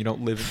birthday when you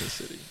don't live in the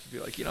city. Be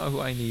like, you know who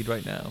I need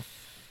right now?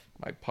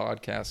 My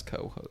podcast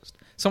co-host,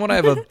 someone I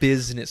have a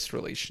business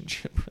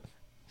relationship with,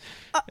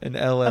 an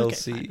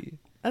LLC. Okay,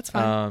 that's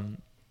fine.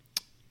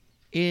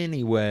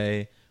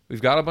 Anyway,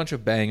 we've got a bunch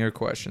of banger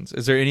questions.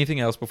 Is there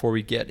anything else before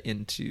we get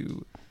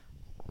into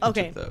each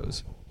of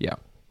those? Yeah.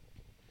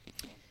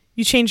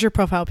 You changed your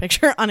profile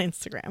picture on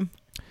Instagram.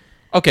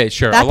 Okay,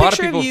 sure. That A lot of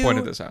picture of people you-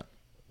 pointed this out.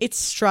 It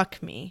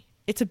struck me.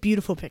 It's a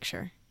beautiful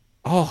picture.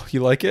 Oh, you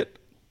like it?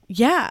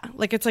 Yeah,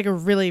 like it's like a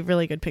really,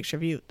 really good picture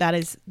of you. That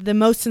is the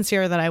most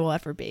sincere that I will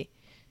ever be.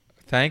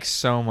 Thanks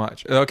so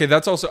much. Okay,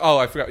 that's also. Oh,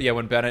 I forgot. Yeah,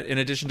 when Bennett, in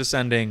addition to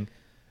sending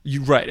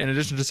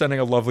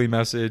a lovely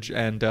message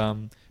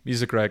and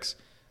music recs,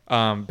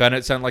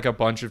 Bennett sent like a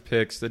bunch of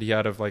pics that he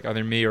had of like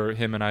either me or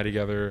him and I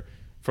together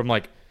from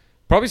like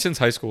probably since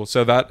high school.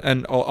 So that,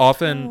 and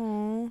often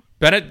Aww.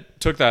 Bennett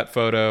took that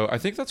photo. I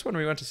think that's when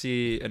we went to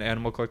see an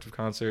Animal Collective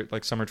concert,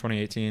 like summer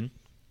 2018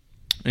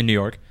 in New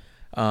York.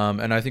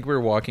 And I think we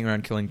were walking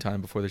around killing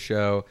time before the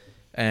show,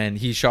 and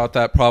he shot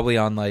that probably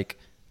on like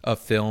a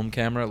film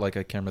camera, like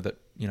a camera that,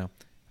 you know,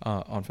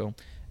 on film.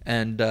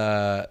 And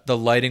the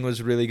lighting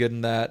was really good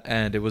in that,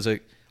 and it was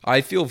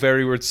I feel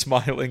very weird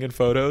smiling in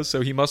photos,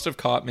 so he must have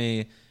caught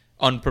me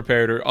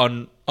unprepared or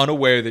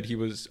unaware that he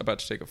was about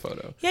to take a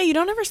photo. Yeah, you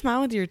don't ever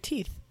smile with your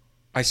teeth.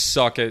 I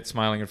suck at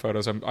smiling in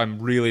photos. I'm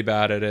really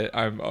bad at it.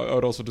 I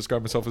would also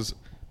describe myself as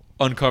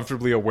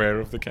uncomfortably aware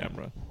of the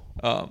camera.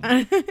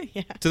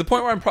 Yeah. To the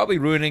point where I'm probably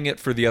ruining it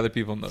for the other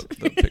people in the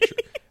picture.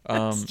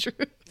 That's true.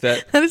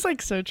 That is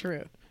like so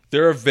true.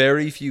 there are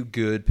very few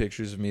good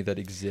pictures of me that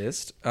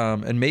exist,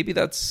 and maybe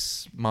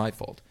that's my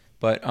fault.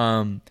 But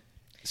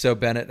so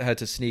Bennett had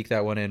to sneak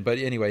that one in. But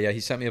anyway, yeah, he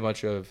sent me a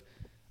bunch of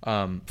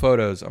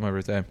photos on my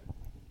birthday,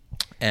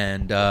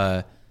 and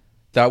that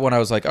one I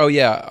was like, oh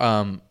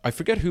yeah, I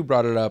forget who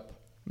brought it up.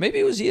 Maybe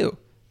it was you.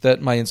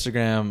 That my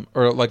Instagram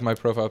or like my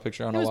profile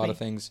picture on a lot of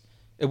things.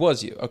 It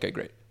was you. Okay,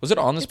 great. Was it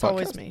on this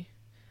podcast? It's always me.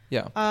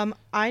 Yeah. I'm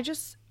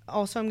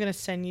gonna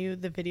send you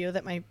the video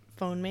that my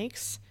phone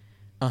makes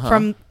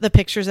from the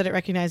pictures that it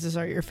recognizes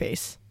are your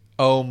face.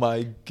 Oh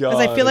my god! Because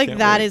I feel like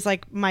that is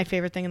like my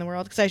favorite thing in the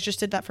world. Because I just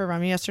did that for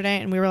Rummy yesterday,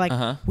 and we were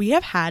like, we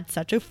have had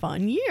such a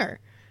fun year.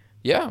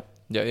 Yeah.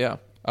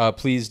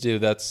 Please do.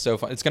 That's so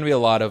fun. It's gonna be a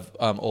lot of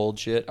old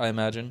shit, I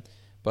imagine.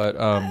 But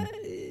I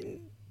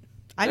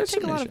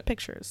take a lot of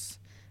pictures.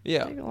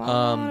 Yeah. Take a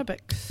lot of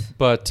pics.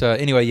 But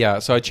anyway, yeah.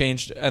 So I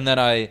changed, and then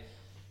I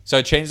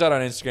changed that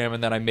on Instagram,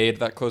 and then I made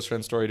that close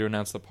friend story to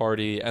announce the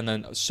party, and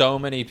then so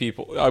many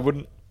people,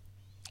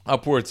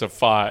 upwards of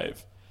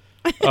 5,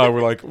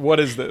 were like, "What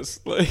is this?"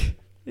 Like,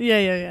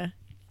 yeah.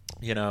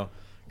 You know,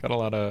 got a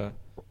lot of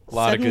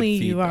Suddenly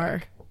good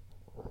feedback.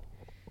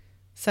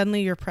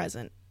 Suddenly you're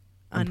present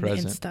on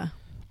present. Insta.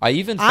 I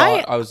even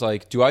thought I was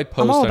like, "Do I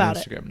post on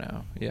Instagram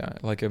now?" Yeah,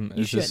 like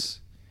you should.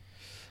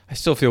 I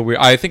still feel weird.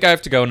 I think I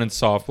have to go in and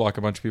soft block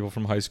a bunch of people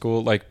from high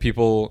school. Like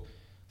people,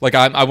 like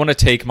I want to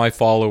take my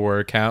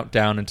follower count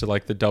down into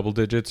like the double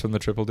digits from the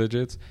triple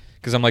digits,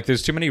 because I'm like,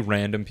 there's too many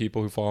random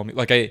people who follow me.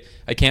 Like I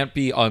can't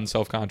be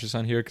unself-conscious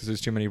on here because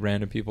there's too many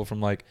random people from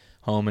like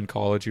home and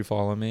college who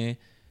follow me.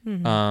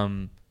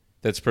 Mm-hmm.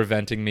 That's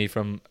preventing me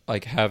from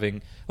like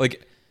having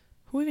like.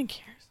 Who even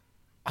cares?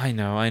 I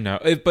know.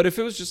 But if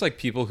it was just like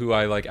people who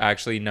I like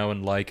actually know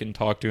and like and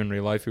talk to in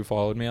real life who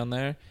followed me on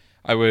there,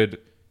 I would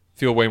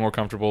feel way more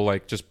comfortable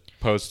like just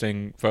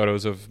posting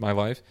photos of my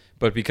life.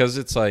 But because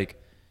it's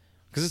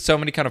so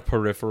many kind of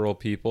peripheral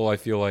people, I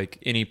feel like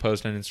any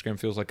post on Instagram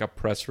feels like a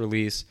press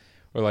release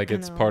or like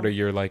it's part of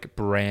your like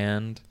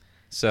brand.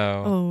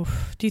 So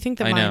do you think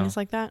that mine is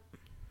like that?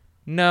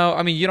 No,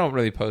 I mean, you don't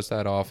really post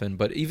that often,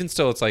 but even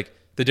still, it's like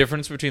the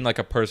difference between like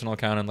a personal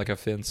account and like a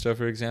Finsta,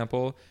 for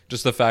example,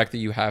 just the fact that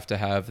you have to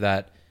have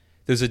that,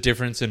 there's a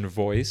difference in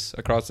voice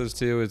across those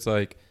two. It's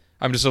like,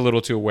 I'm just a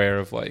little too aware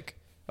of like,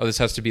 oh, this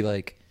has to be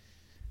like,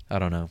 I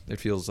don't know. It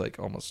feels like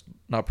almost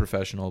not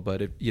professional,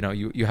 but it, you know,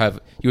 you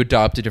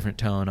adopt a different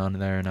tone on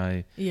there, and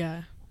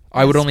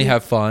I would only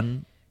have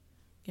fun.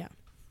 Yeah.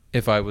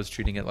 If I was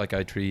treating it like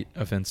I treat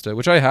a Finsta,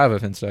 which I have a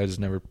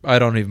Finsta, I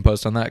don't even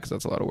post on that because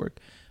that's a lot of work.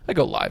 I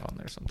go live on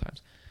there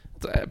sometimes.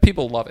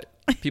 People love it.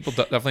 People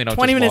definitely don't.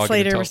 20 minutes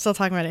later, we're still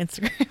talking about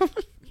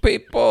Instagram.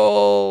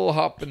 People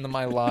hop into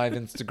my live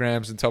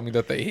Instagrams and tell me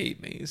that they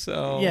hate me.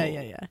 So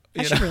yeah.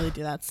 I should really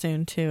do that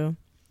soon too.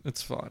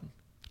 It's fun.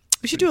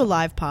 We should do a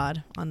live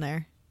pod on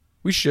there.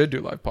 We should do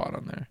a live pod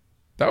on there.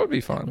 That would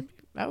be fun.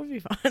 That would be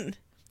fun.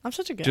 I'm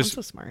so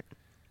smart.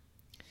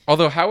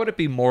 Although, how would it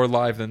be more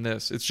live than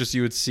this? It's just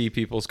you would see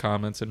people's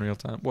comments in real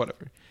time.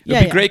 Whatever. It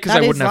would be great because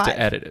I wouldn't have to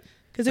edit it.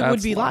 Because it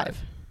would be live.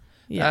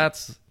 Yeah.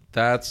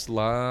 That's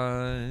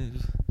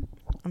live.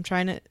 I'm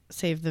trying to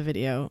save the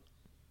video.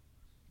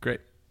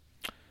 Great.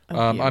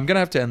 I'm going to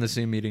have to end the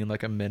Zoom meeting in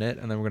like a minute,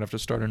 and then we're going to have to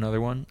start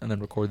another one and then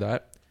record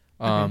that.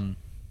 Okay.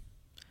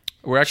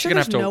 We're actually going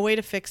to have to... There's no way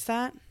to fix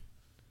that?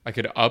 I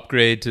could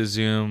upgrade to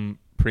Zoom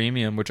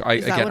Premium, which I...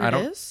 Is that what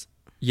it is?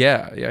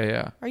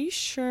 Yeah. Are you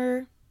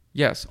sure?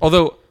 Yes.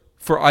 Although,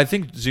 I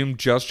think Zoom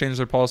just changed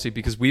their policy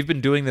because we've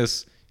been doing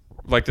this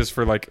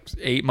for like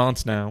 8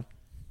 months now.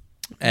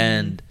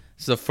 And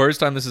it's the first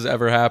time this has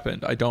ever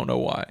happened. I don't know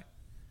why.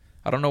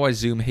 I don't know why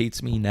Zoom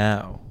hates me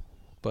now.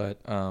 But...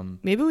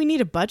 maybe we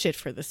need a budget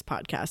for this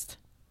podcast.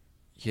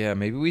 Yeah,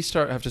 maybe we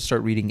have to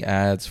start reading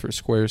ads for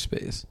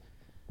Squarespace.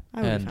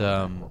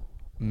 And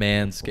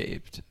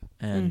Manscaped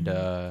and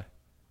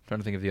trying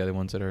to think of the other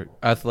ones that are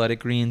Athletic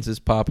Greens is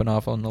popping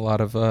off on a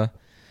lot of. Okay,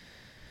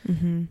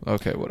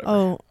 whatever.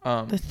 Oh,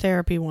 the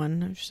therapy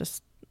one. I was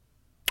just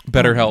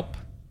BetterHelp.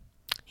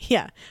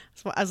 Yeah,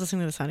 so I was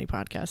listening to the Sunny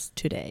podcast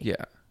today. Yeah,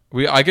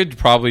 I could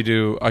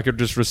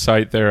just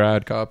recite their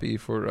ad copy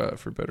for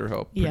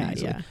BetterHelp. Yeah,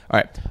 easily. yeah. All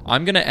right,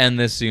 I'm gonna end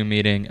this Zoom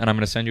meeting, and I'm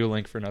gonna send you a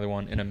link for another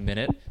one in a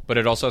minute. But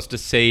it also has to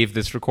save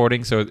this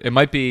recording, so it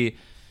might be.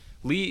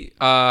 Lee,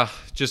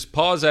 just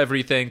pause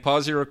everything,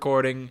 pause your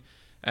recording,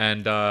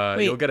 and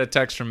you'll get a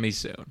text from me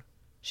soon.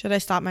 Should I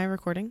stop my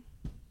recording?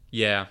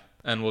 Yeah,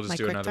 and we'll just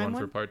do another one for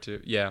one? part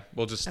 2. Yeah,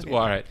 we'll just. Okay.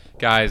 Well, all right,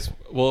 guys.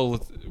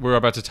 We're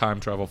about to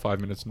time travel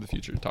 5 minutes in the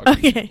future. Talk to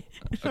you.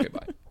 Okay,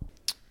 bye.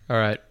 All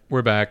right,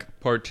 we're back.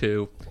 Part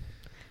 2.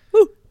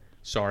 Woo.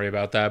 Sorry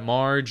about that,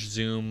 Marge.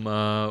 Zoom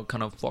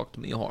kind of fucked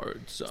me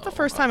hard. So It's the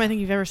first time I think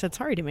you've ever said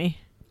sorry to me.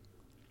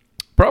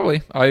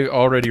 Probably. I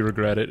already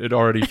regret it. It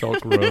already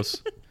felt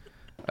gross.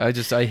 I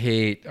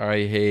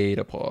hate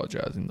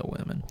apologizing to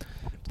women.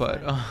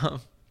 But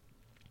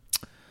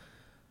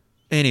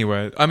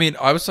anyway, I mean,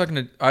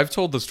 I've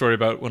told the story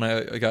about when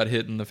I got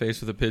hit in the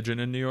face with a pigeon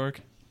in New York.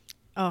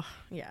 Oh,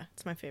 yeah,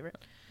 it's my favorite.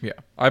 Yeah.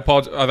 I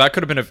apologize. That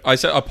could have been I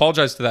said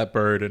apologize to that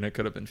bird, and it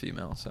could have been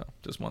female, so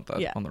just want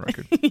that on the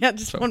record. Yeah,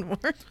 just one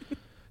more.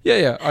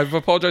 Yeah. I've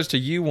apologized to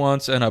you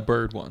once and a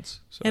bird once.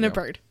 So, and a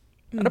bird.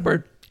 And a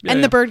bird. Yeah,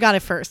 and the bird got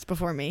it first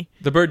before me.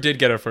 The bird did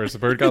get it first. The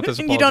bird got this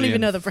apology. You don't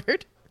even know the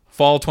bird.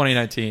 Fall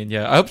 2019.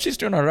 Yeah. I hope she's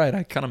doing all right.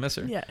 I kind of miss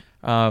her.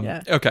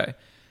 Yeah. Okay.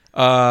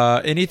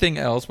 Anything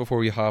else before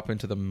we hop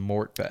into the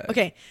Mort bag?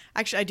 Okay.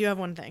 Actually, I do have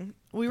one thing.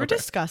 We were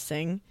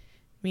discussing,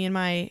 me and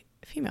my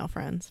female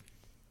friends,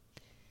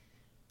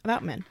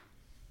 about men.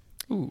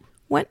 Ooh.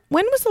 When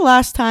was the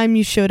last time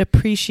you showed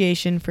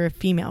appreciation for a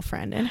female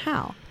friend, and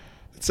how?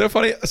 It's so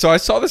funny. So I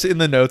saw this in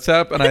the notes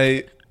app, and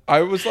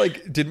I was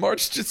like, did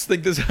Marge just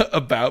think this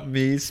about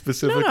me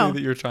specifically No.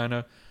 that you're trying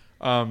to...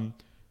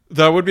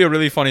 that would be a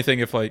really funny thing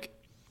if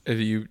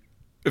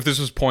this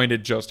was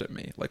pointed just at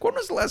me. Like, when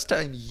was the last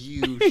time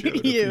you showed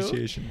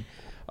appreciation?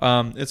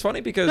 It's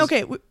funny because...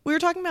 Okay, we were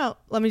talking about...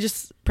 Let me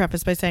just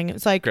preface by saying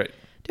it's like Great.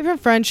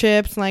 different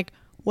friendships and like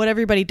what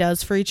everybody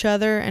does for each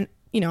other. And,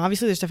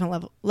 obviously there's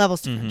different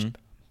levels to friendship.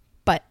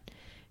 But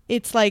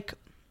it's like,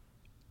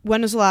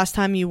 when was the last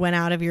time you went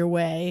out of your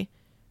way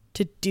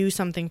to do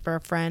something for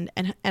a friend?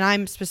 And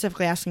I'm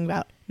specifically asking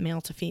about male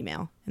to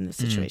female in this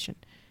situation.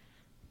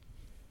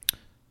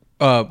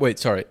 Wait,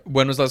 sorry.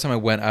 When was the last time I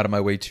went out of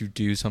my way to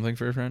do something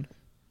for a friend?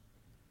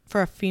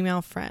 For a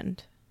female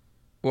friend.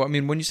 Well, I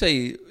mean, when you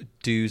say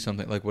do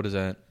something, like, what is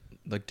that?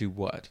 Like, do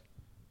what?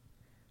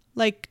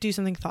 Like, do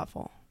something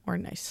thoughtful or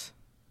nice.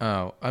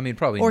 Oh, I mean,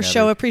 probably or never.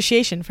 show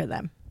appreciation for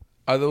them.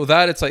 Although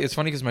that, it's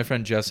funny because my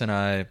friend Jess and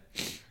I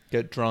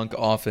get drunk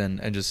often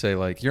and just say,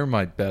 like, you're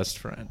my best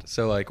friend.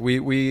 So, like,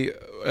 we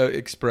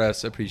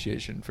express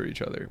appreciation for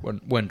each other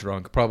when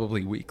drunk,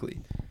 probably weekly.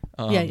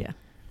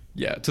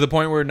 Yeah, to the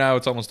point where now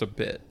it's almost a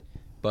bit.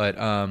 But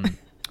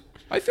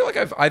I feel like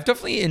I've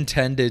definitely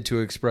intended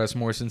to express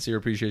more sincere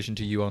appreciation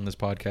to you on this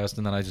podcast,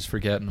 and then I just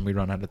forget and we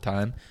run out of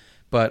time.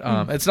 But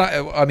it's not...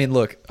 I mean,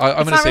 look,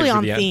 I'm going to say really it for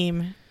on the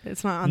theme. end.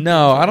 It's not on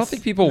No, theme. I don't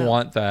think people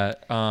want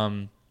that.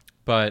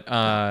 But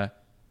I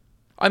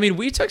mean,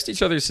 we text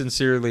each other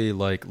sincerely,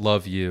 like,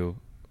 love you,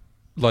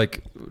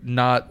 like,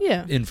 not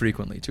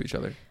infrequently to each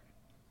other.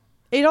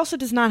 It also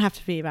does not have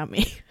to be about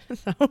me.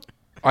 So...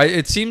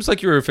 It seems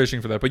like you were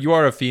fishing for that, but you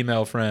are a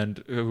female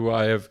friend who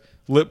I have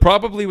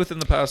probably within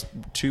the past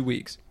 2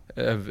 weeks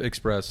have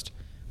expressed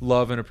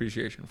love and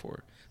appreciation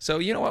for. So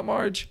you know what,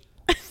 Marge?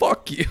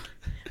 Fuck you.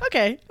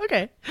 Okay.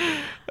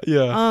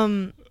 Yeah.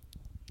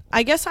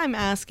 I guess I'm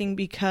asking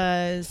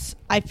because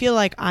I feel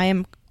like I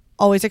am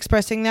always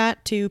expressing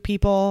that to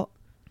people.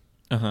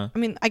 Uh-huh. I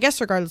mean, I guess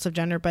regardless of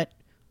gender, but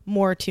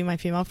more to my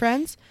female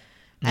friends.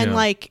 And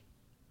like,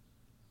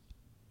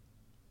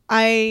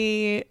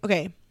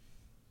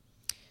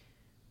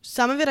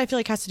 some of it I feel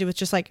like has to do with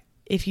just like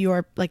if you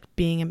are like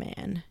being a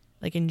man,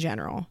 like in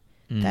general,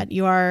 that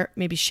you are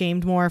maybe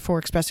shamed more for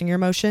expressing your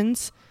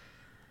emotions.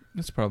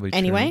 That's probably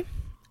anyway. true.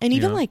 And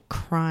even like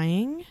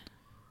crying.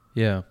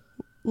 Yeah.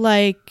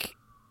 Like,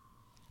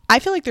 I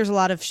feel like there's a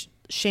lot of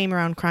shame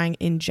around crying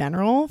in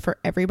general for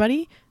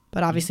everybody,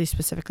 but obviously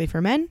specifically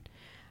for men.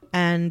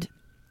 And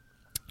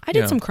I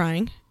did some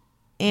crying,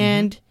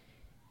 and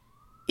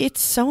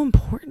it's so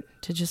important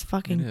to just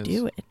fucking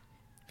do it.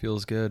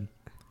 Feels good.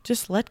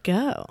 Just let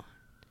go.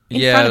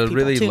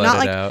 Really too. let Not it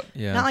like, out.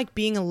 Yeah. Not like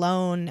being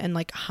alone and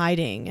like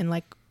hiding and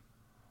like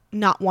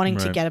not wanting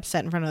to get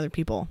upset in front of other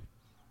people.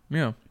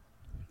 Yeah.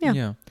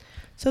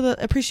 So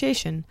the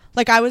appreciation,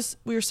 like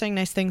we were saying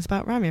nice things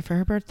about Ramya for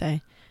her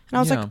birthday, and I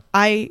was like,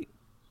 I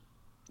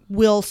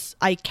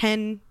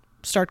can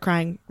start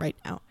crying right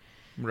now.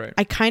 Right.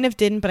 I kind of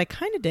didn't, but I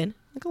kind of did,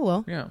 like a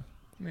little.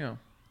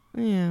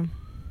 Yeah.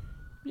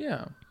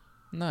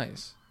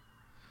 Nice.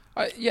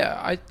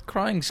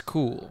 Crying's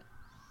cool.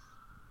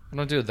 I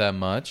don't do it that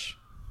much.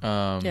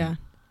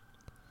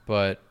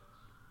 But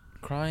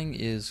crying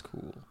is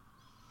cool.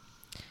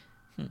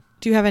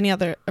 Do you have any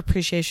other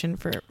appreciation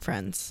for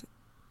friends?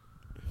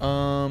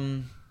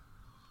 I'm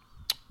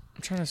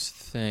trying to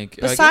think.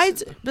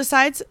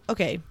 Besides,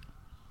 okay.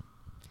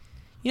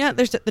 You know,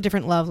 there's the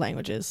different love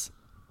languages.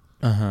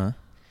 Uh-huh.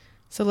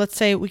 So let's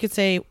say we could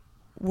say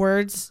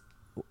words.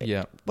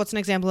 Yeah. What's an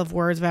example of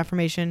words of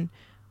affirmation?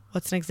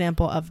 What's an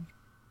example of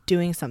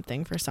doing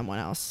something for someone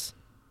else?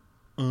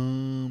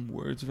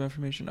 Words of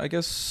affirmation. I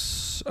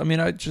guess. I mean,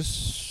 I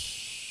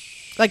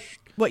just like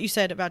what you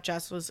said about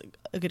Jess was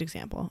a good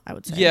example, I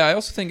would say. Yeah, I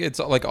also think it's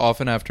like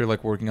often after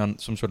like working on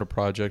some sort of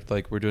project,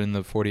 like we're doing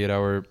the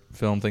 48-hour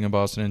film thing in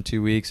Boston in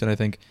 2 weeks, and I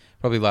think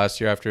probably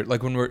last year after,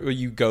 like when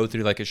you go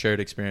through like a shared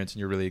experience and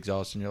you're really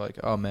exhausted and you're like,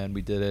 oh man,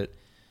 we did it.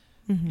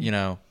 Mm-hmm. You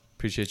know,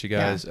 appreciate you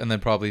guys. Yeah. And then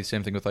probably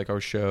same thing with like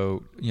our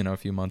show, you know, a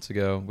few months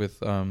ago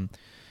with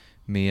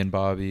me and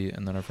Bobby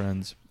and then our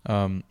friends,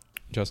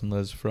 Jess and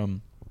Liz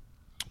from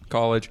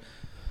college.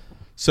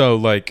 So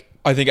like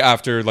I think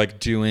after like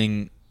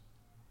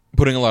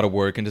putting a lot of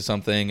work into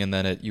something and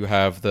then you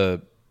have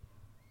the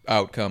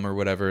outcome or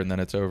whatever and then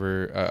it's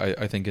over,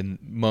 I think in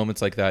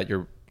moments like that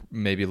you're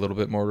maybe a little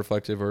bit more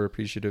reflective or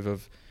appreciative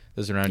of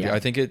those around you. I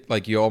think it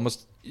like you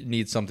almost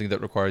need something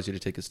that requires you to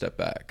take a step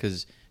back,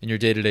 because in your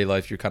day-to-day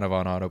life you're kind of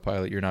on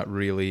autopilot. You're not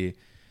really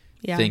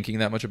thinking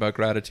that much about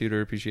gratitude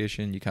or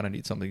appreciation. You kind of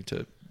need something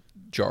to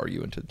jar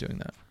you into doing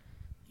that.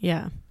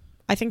 Yeah.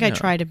 I think I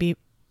try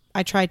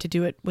to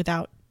do it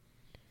without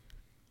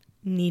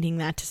needing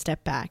that to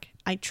step back.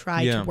 I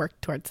try to work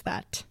towards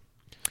that.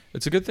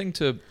 It's a good thing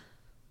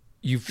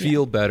you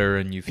feel better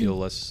and you feel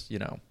less, you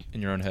know,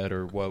 in your own head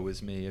or woe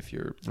is me if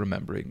you're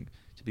remembering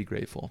to be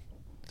grateful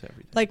to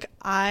everything. Like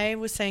I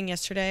was saying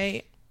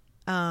yesterday,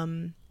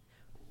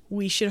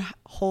 we should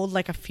hold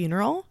like a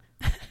funeral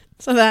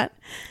so that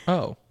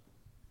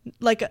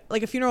like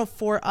a funeral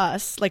for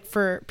us, like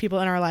for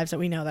people in our lives that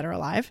we know that are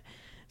alive,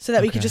 so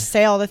that we could just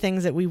say all the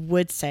things that we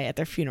would say at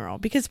their funeral,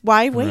 because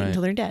why wait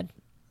until they're dead?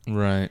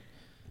 Right.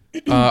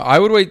 I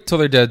would wait till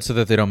they're dead so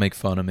that they don't make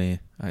fun of me,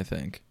 I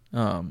think.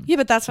 Yeah,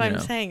 but that's what I'm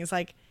saying. Is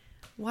like,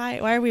 why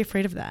are we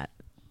afraid of that?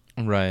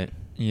 Right.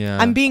 Yeah.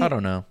 I'm being I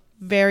don't know.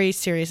 very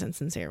serious and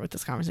sincere with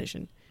this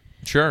conversation.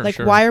 Sure. Like,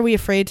 why are we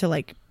afraid to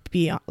like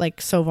be like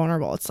so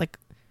vulnerable? It's like,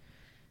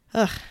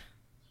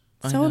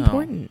 so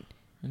important.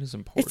 It is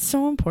important. It's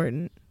so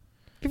important.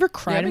 Have you ever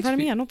cried in front of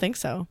me? I don't think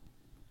so.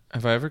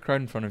 Have I ever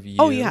cried in front of you?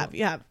 Oh, you have.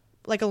 You have.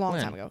 Like a long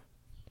time ago.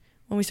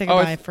 When we said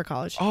goodbye for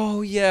college.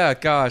 Oh, yeah.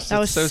 Gosh, that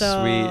was so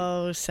sweet.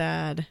 So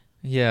sad.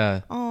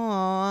 Yeah.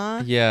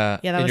 Aww. Yeah.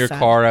 Yeah, that in was your sad.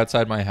 car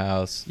outside my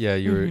house. Yeah,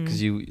 you were,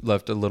 because you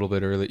left a little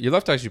bit early. You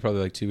left actually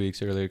probably like 2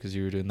 weeks earlier because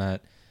you were doing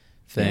that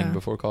thing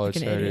before college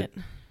like started. Idiot.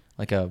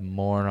 Like a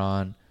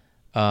moron.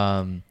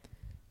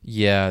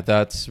 Yeah,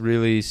 that's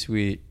really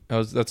sweet.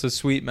 That's a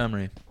sweet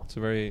memory. It's a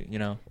very, you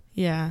know.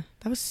 Yeah,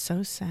 that was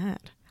so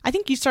sad. I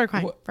think you started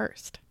crying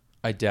first.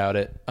 I doubt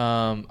it.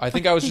 I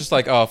think I was just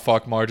like, oh,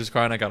 fuck, Marge is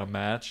crying. I got a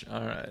match.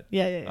 All right.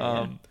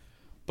 Yeah.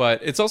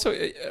 But it's also,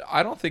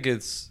 I don't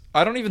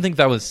even think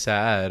that was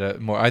sad.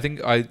 More, I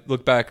think I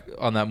look back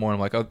on that more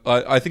and I'm like,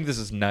 I think this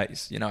is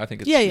nice. You know, I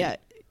think it's Yeah.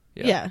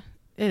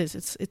 It is.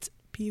 It's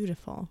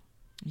beautiful.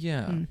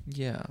 Yeah.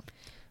 Yeah.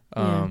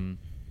 Other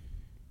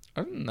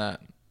than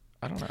that,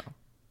 I don't know.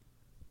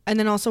 And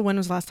then also, when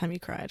was the last time you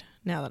cried?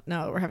 Now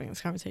that we're having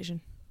this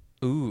conversation.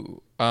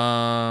 Ooh.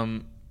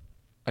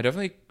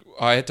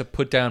 I had to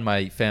put down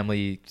my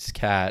family's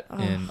cat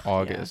in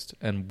August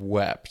and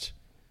wept.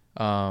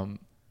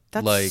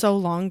 That's like, so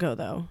long ago,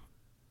 though.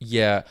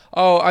 Yeah.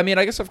 Oh, I mean,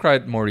 I guess I've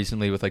cried more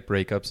recently with like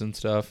breakups and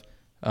stuff.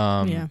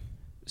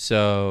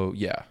 So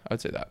yeah, I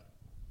would say that.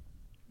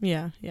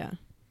 Yeah.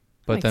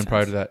 But Makes then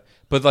prior to that,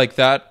 but like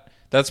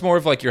that's more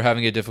of like you're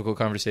having a difficult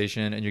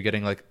conversation and you're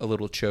getting like a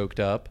little choked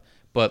up.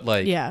 But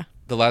like,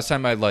 the last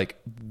time I like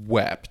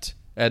wept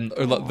and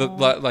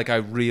like I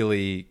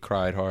really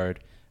cried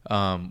hard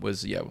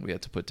was when we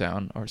had to put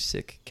down our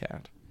sick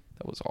cat.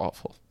 That was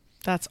awful.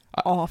 That's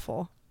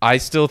awful. I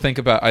think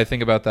about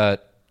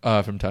that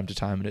from time to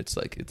time, and it's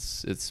like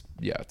it's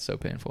so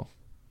painful.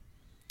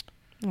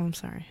 Oh, I'm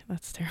sorry.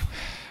 That's terrible.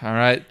 All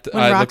right,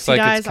 when it Roxy looks like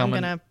dies, it's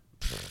coming. I'm gonna.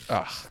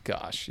 Oh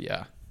gosh,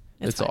 yeah,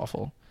 it's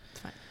awful. It's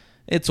fine.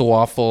 It's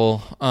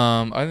awful.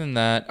 Other than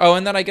that,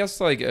 and then I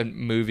guess like in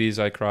movies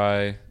I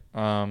cry,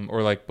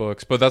 or like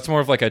books, but that's more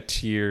of like a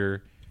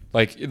tear.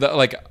 Like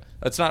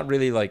that's not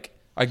really like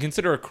I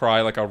consider a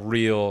cry like a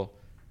real.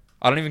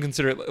 I don't even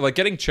consider it like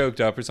getting choked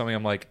up or something.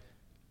 I'm like,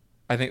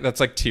 I think that's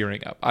like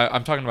tearing up.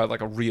 I'm talking about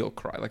like a real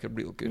cry, like a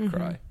real good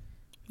cry.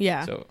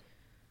 Yeah. So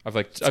I've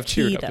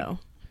teared up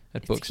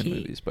at books and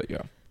movies, but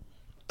yeah.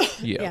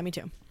 Yeah, me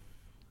too.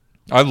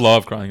 I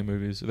love crying in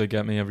movies. They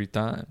get me every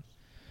time.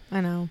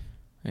 I know.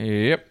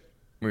 Yep.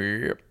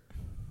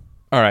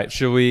 All right,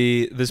 should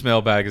we? This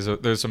mailbag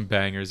there's some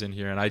bangers in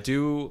here, and I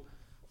do.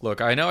 Look,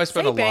 I know I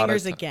spent a lot of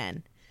bangers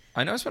again.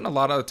 I know I spent a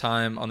lot of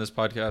time on this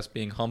podcast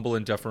being humble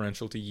and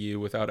deferential to you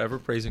without ever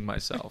praising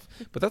myself,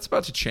 but that's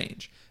about to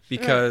change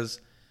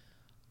because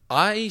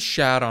I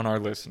shat on our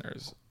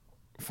listeners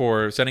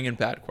for sending in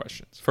bad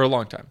questions for a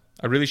long time.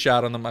 I really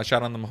shat on them. I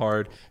shat on them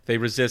hard. They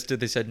resisted.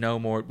 They said, no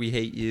more. We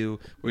hate you.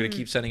 We're going to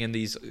keep sending in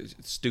these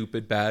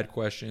stupid, bad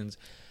questions.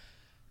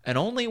 And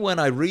only when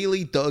I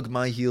really dug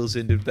my heels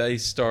in did they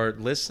start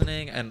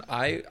listening. And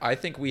I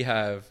think we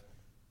have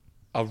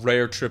a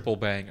rare triple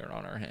banger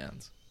on our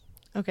hands.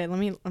 Okay, let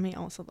me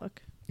also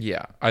look.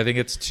 Yeah, I think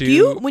it's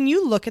two. When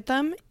you look at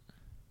them,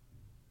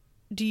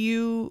 do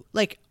you,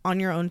 like, on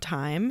your own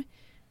time,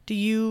 do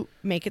you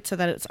make it so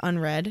that it's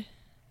unread?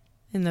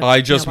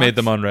 I just made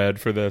them unread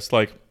for this.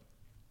 Like,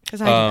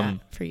 because I did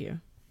that for you.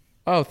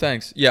 Oh,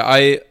 thanks. Yeah,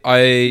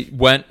 I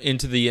went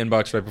into the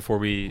inbox right before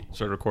we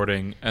started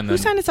recording, and then who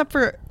signed us up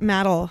for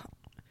Mattel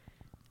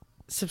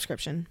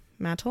subscription?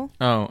 Mattel?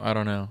 Oh, I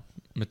don't know.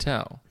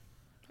 Mattel.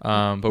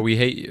 But we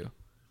hate you,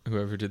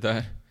 whoever did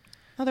that.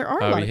 Oh, there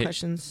are a lot of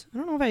questions. I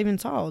don't know if I even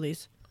saw all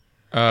these.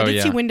 Oh, I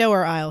did see window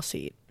or aisle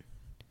seat.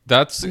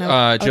 That's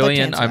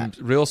Jillian. Like I'm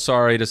real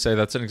sorry to say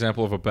that's an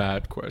example of a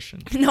bad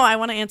question. No, I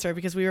want to answer it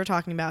because we were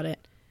talking about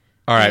it.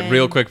 All right,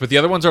 real quick. But the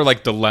other ones are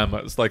like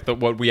dilemmas, like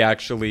what we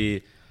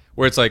actually,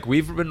 where it's like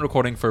we've been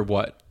recording for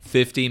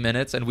 50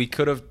 minutes, and we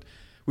could have,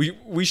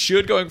 we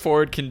should going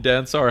forward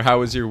condense our "How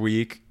was your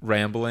week"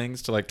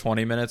 ramblings to like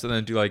 20 minutes, and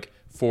then do like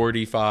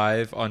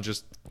 45 on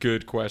just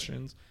good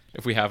questions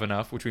if we have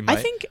enough, which we might.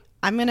 I think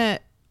I'm gonna.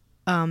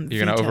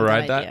 You're gonna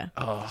override that?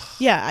 Oh,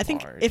 yeah, I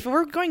think if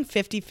we're going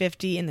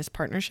 50-50 in this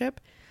partnership,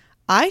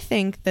 I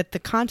think that the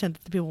content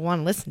that the people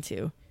want to listen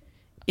to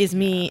is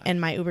me and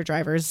my Uber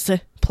drivers,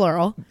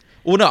 plural.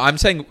 Well, no, I'm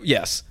saying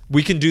yes,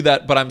 we can do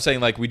that, but I'm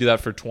saying like we do that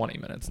for 20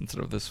 minutes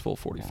instead of this full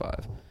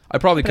 45. I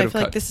probably could have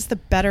cut. Like this is the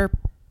better.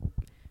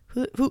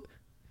 Who?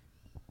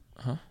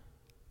 Huh?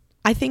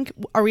 I think.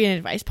 Are we an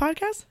advice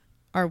podcast?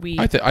 Are we?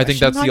 I think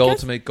that's podcast? The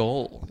ultimate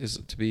goal is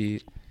to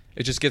be.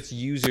 It just gets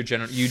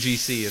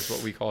UGC is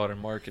what we call it in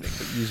marketing,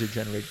 but user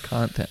generated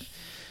content.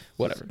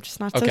 Whatever. Just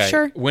not so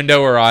sure.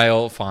 Window or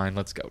aisle? Fine.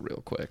 Let's go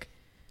real quick.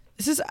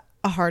 This is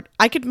a hard.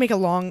 I could make a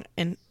long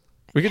and.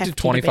 We could do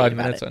 25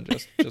 minutes on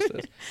just this.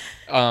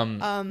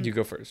 You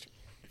go first.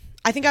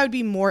 I think I would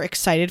be more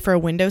excited for a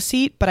window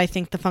seat, but I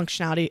think the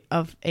functionality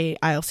of a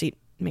aisle seat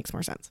makes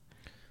more sense.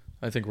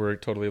 I think we're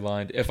totally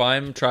aligned. If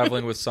I'm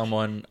traveling with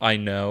someone I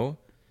know,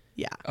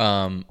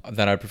 then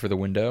I prefer the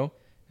window.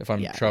 If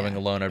I'm traveling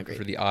alone, I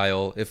prefer the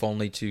aisle, if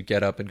only to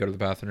get up and go to the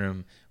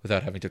bathroom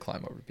without having to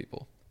climb over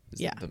people. Is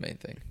the main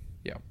thing.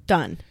 Yeah.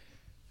 Done.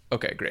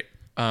 Okay, great.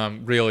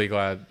 Really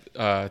glad.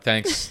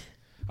 Thanks.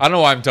 I don't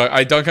know why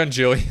I dunk on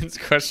Jillian's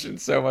question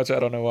so much. I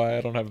don't know why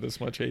I don't have this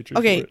much hatred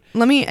for it.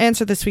 Let me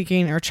answer the Sweet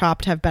Green or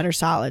Chopped have better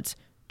salads.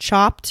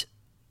 Chopped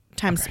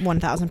times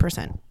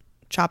 1,000%.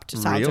 Chopped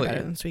salads are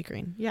better than Sweet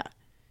Green. Yeah.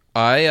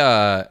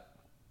 I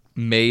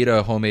made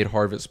a homemade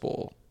harvest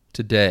bowl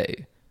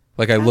today.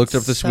 Like I looked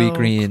up the Sweet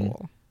Green.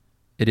 Cool.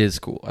 It is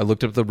cool. I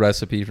looked up the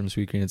recipe from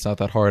Sweet Green. It's not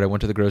that hard. I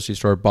went to the grocery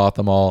store, bought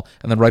them all,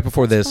 and then right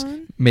before this,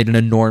 made an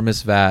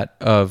enormous vat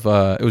of.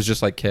 It was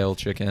just like kale,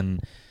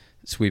 chicken,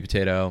 sweet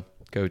potato,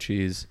 goat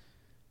cheese,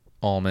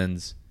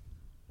 almonds,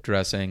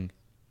 dressing.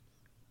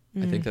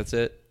 I think that's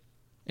it.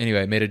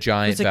 Anyway, I made a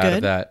giant vat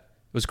of that.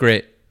 It was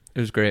great. It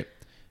was great.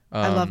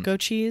 I love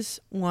goat cheese.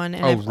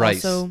 And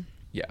rice. Also,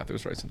 yeah, there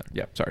was rice in there.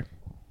 Yeah, sorry.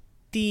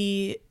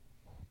 The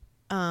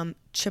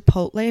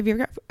Chipotle. Have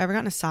you ever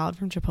gotten a salad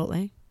from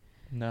Chipotle?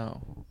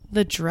 No.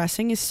 The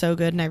dressing is so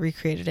good, and I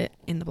recreated it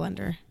in the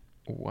blender.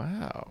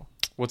 Wow.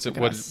 What's it?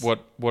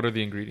 What are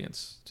the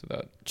ingredients to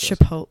that?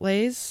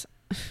 Chipotles.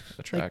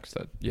 Attracts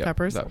like that. Yeah.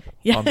 Peppers. That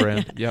on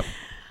brand. Yep.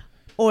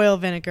 Oil,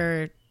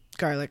 vinegar,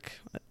 garlic.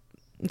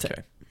 That's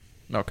okay.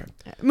 It. Okay.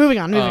 Moving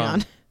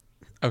on.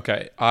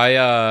 Okay.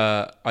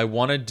 I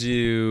want to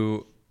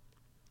do.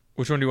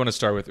 Which one do you want to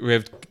start with? We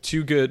have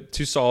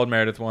two solid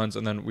Meredith ones,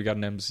 and then we got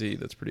an MC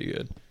that's pretty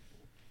good.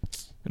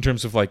 In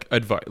terms of like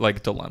advice,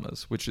 like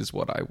dilemmas, which is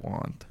what I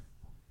want.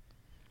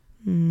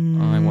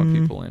 I want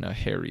people in a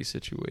hairy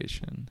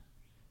situation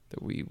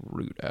that we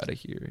root out of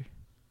here.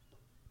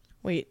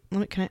 Wait,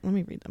 let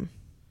me read them.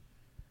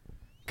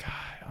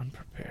 God,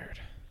 unprepared.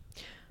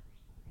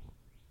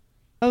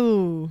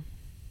 Oh,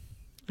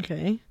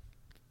 okay.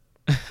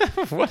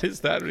 What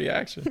is that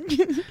reaction?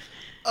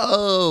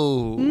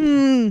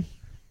 Oh.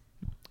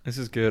 This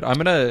is good. I'm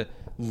gonna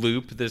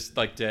loop this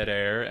like dead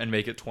air and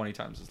make it 20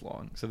 times as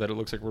long so that it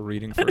looks like we're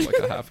reading for like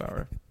a half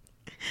hour.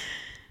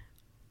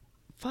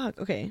 Fuck.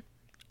 Okay.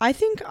 I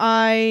think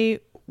I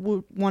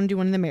would want to do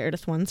one of the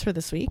Meredith ones for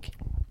this week.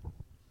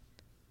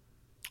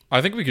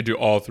 I think we could do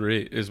all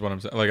three. Is what I'm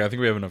saying. Like I think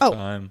we have enough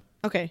time.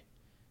 Okay.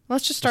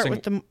 Let's just start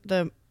with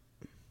the.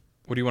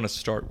 What do you want to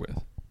start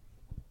with?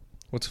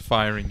 What's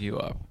firing you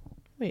up?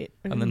 Wait.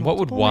 And then what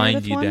would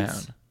wind you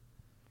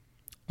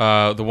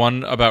down? The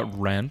one about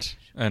rent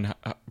and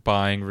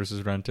buying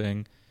versus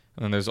renting,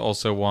 and then there's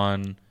also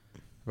one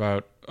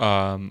about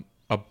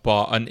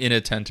an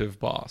inattentive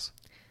boss.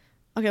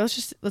 Okay,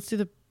 let's do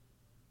the.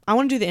 I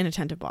want to do the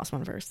inattentive boss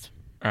one first.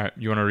 All right,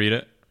 you want to read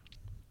it?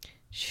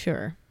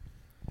 Sure.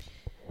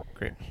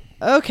 Great.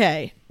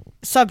 Okay.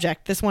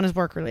 Subject. This one is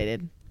work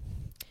related.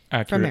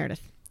 Accurate. From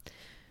Meredith.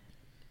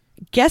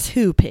 Guess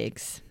who,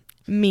 pigs?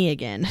 Me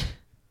again.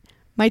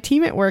 My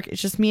team at work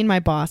is just me and my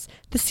boss,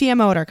 the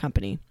CMO at our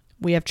company.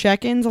 We have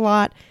check-ins a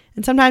lot,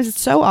 and sometimes it's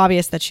so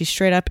obvious that she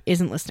straight up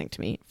isn't listening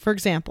to me. For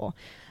example,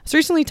 was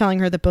recently telling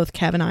her that both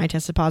Kev and I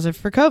tested positive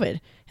for COVID.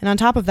 And on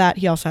top of that,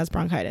 he also has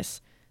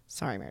bronchitis.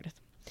 Sorry, Meredith.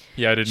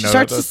 Yeah, I didn't She know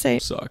starts that. to say-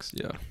 Sucks.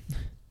 Yeah.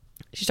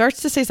 She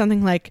starts to say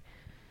something like,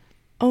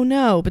 oh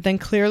no, but then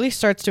clearly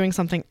starts doing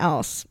something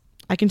else.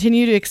 I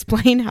continue to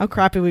explain how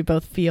crappy we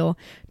both feel,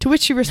 to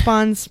which she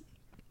responds,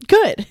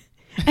 good,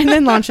 and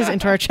then launches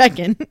into our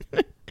check-in.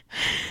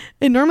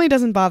 It normally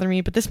doesn't bother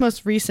me, but this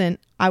most recent,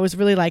 I was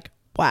really like,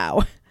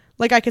 wow.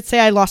 Like I could say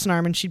I lost an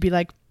arm and she'd be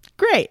like,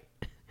 great.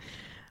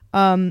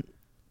 Do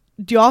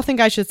you all think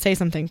I should say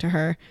something to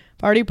her?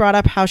 I've already brought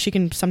up how she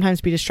can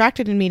sometimes be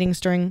distracted in meetings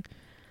during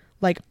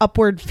like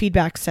upward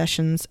feedback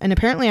sessions, and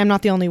apparently I'm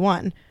not the only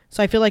one.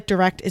 So I feel like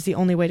direct is the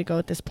only way to go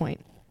at this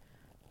point.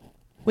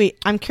 Wait,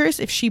 I'm curious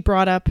if she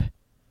brought up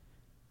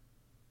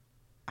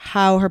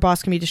how her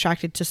boss can be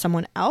distracted to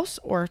someone else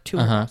or to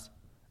her boss.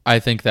 I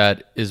think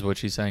that is what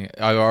she's saying.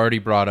 I already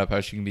brought up how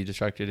she can be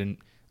distracted, and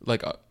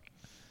like,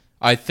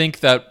 I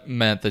think that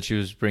meant that she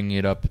was bringing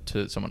it up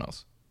to someone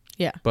else.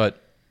 Yeah.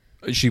 But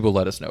she will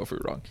let us know if we're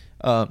wrong.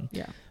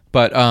 Yeah.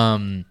 But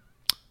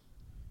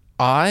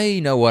I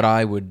know what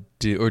I would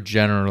do, or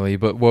generally,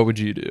 but what would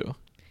you do?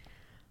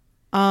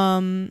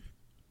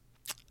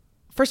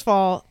 First of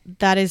all,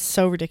 that is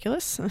so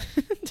ridiculous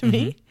to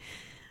me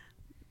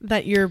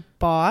that your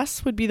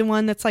boss would be the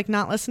one that's like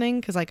not listening,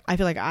 because like I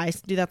feel like I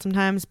do that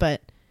sometimes,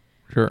 but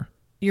Sure.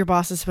 your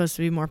boss is supposed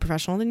to be more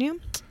professional than you.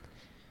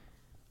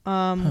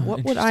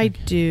 What would I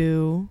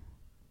do?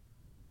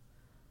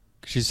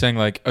 She's saying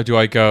like, oh, do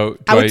I go?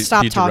 I would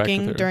stop be direct with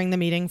talking her? during the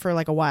meeting for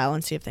like a while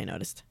and see if they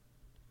noticed.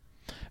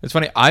 It's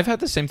funny. I've had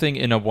the same thing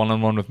in a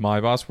one-on-one with my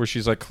boss where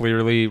she's like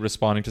clearly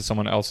responding to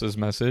someone else's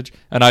message,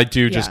 and I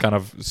do just kind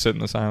of sit in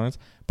the silence.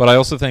 But I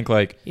also think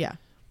like, Yeah.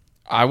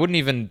 I wouldn't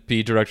even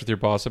be direct with your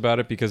boss about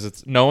it, because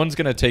it's no one's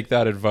gonna take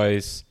that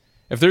advice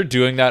if they're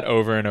doing that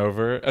over and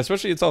over.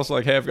 Especially, it's also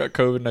like, hey, I've got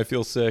COVID and I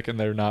feel sick, and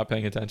they're not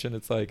paying attention.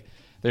 It's like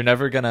they're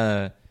not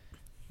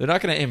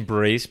gonna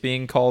embrace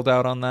being called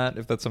out on that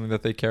if that's something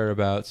that they care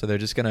about. So they're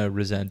just gonna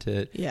resent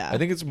it. Yeah. I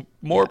think it's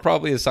more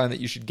probably a sign that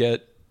you should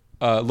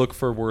look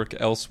for work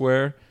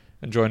elsewhere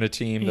and join a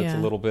team that's a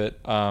little bit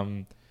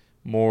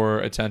more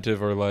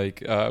attentive or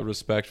like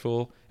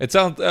respectful. It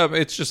sounds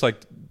it's just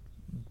like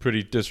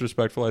pretty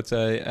disrespectful, I'd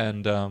say,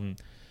 and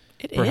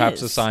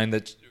perhaps a sign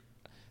that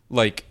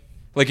like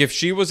if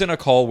she was in a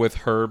call with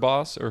her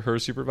boss or her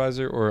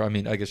supervisor, or I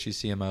mean, I guess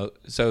she's CMO,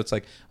 so it's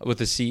like with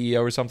the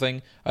CEO or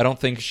something, I don't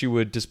think she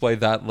would display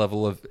that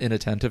level of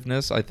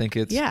inattentiveness. I think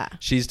it's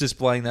she's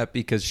displaying that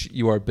because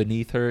you are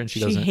beneath her, and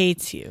she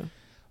hates you.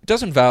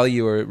 Doesn't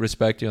value or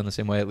respect you in the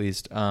same way, at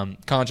least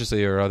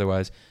consciously or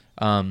otherwise.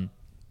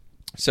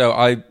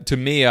 So to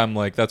me, I'm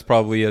like, that's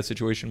probably a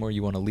situation where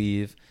you want to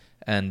leave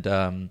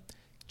and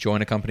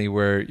join a company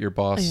where your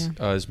boss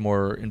is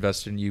more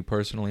invested in you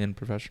personally and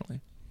professionally.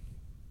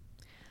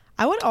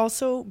 I would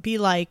also be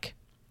like,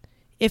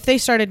 if they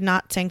started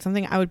not saying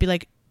something, I would be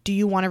like, do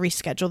you want to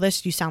reschedule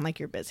this? You sound like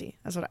you're busy.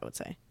 That's what I would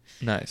say.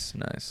 Nice.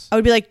 I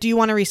would be like, do you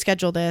want to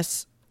reschedule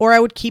this? Or I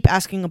would keep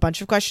asking a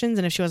bunch of questions,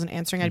 and if she wasn't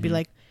answering, I'd be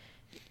like,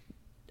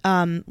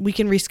 we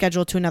can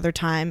reschedule to another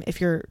time if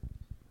you're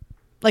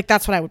like,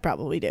 that's what I would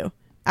probably do,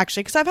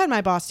 actually, because I've had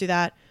my boss do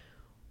that,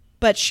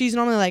 but she's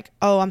normally like,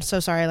 oh, I'm so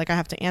sorry, like I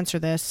have to answer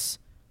this.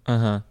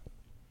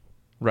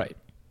 Right.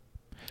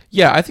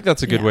 Yeah, I think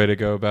that's a good way to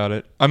go about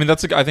it. I mean, I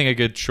think a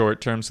good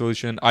short-term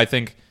solution. I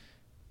think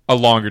a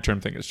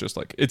longer-term thing is just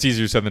like, it's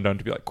easier said than done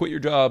to be like, quit your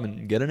job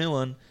and get a new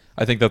one.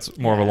 I think that's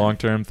more of a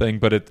long-term thing,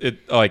 but it's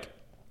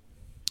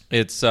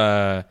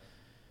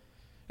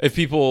if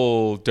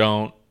people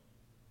don't,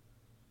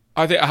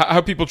 I think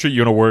how people treat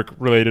you in a work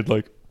related,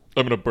 like,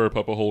 I'm gonna burp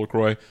up a whole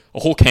LaCroix. A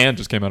whole can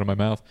just came out of my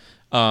mouth.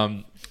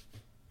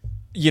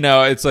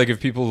 It's like if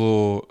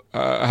people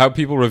how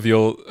people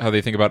reveal how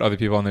they think about other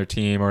people on their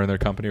team or in their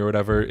company or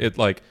whatever, it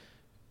like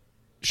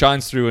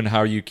shines through in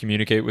how you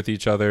communicate with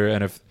each other.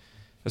 And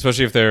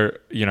especially if they're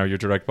your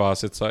direct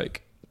boss, it's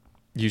like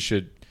you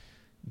should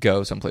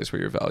go someplace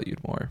where you're valued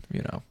more.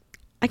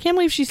 I can't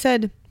believe she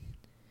said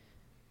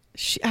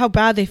how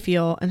bad they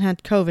feel and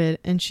had COVID,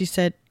 and she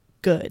said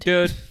good.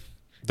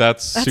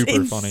 That's super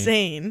insane. Funny.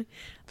 Insane.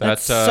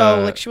 That's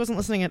so like she wasn't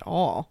listening at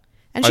all.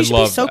 And she should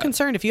be so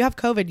concerned. If you have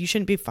COVID, you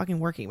shouldn't be fucking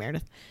working,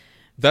 Meredith.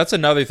 That's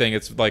another thing.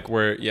 It's like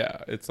where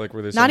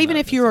there's not even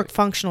if you're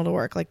functional to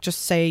work. Like,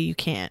 just say you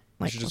can't.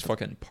 Like, you should just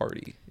fucking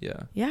party.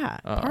 Yeah. Yeah.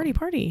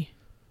 Party.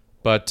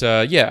 But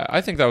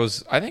I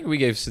think we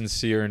gave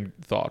sincere and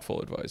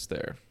thoughtful advice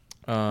there.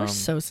 We're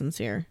so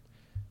sincere.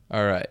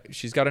 All right.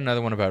 She's got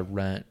another one about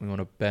rent. We want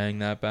to bang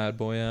that bad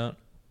boy out.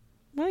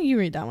 Why don't you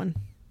read that one?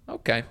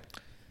 Okay.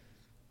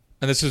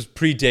 And this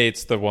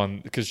predates the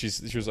one because she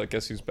was like,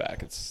 guess who's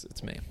back?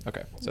 It's me.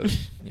 Okay. So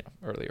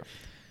earlier.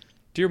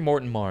 Dear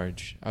Mort and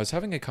Marge, I was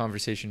having a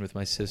conversation with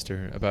my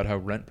sister about how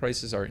rent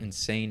prices are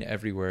insane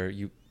everywhere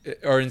you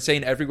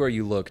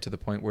look, to the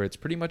point where it's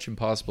pretty much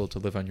impossible to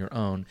live on your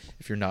own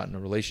if you're not in a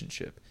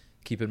relationship.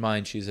 Keep in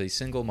mind she's a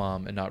single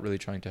mom and not really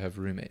trying to have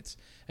roommates.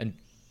 And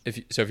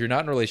if you're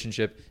not in a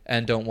relationship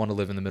and don't want to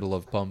live in the middle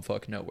of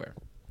bumfuck nowhere.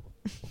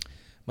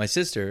 my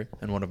sister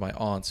and one of my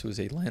aunts, who is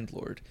a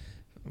landlord.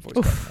 I've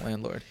always called him a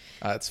landlord.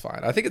 That's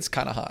fine. I think it's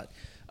kind of hot.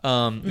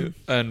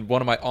 And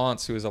one of my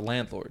aunts, who is a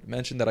landlord,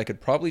 mentioned that I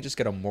could probably just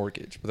get a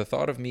mortgage, but the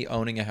thought of me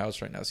owning a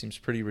house right now seems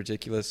pretty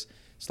ridiculous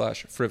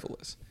 /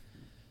 frivolous.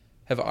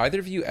 Have either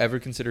of you ever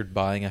considered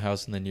buying a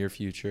house in the near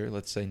future,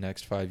 let's say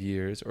next 5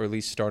 years, or at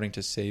least starting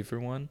to save for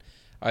one,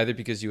 either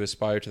because you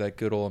aspire to that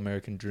good old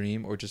American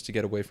dream or just to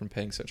get away from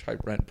paying such high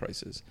rent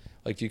prices?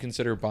 Like, do you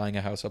consider buying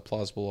a house a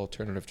plausible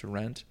alternative to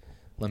rent?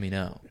 Let me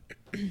know.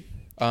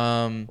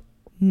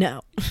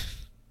 No.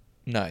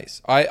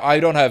 Nice. I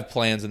don't have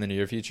plans in the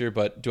near future,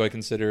 but do I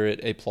consider it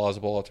a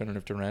plausible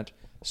alternative to rent?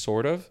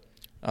 Sort of.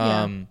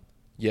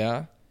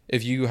 Yeah.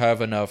 If you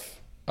have enough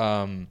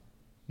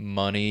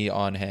money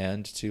on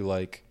hand to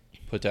like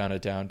put down a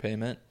down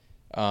payment,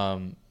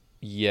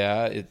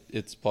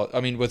 it's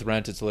I mean, with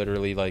rent it's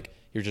literally like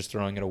you're just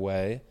throwing it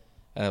away,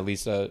 and at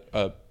least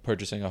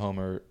purchasing a home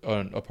or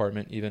an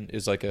apartment even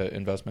is like an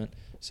investment.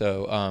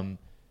 So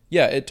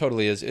yeah, it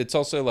totally is. It's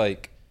also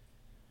like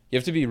you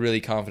have to be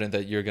really confident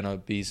that you're gonna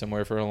be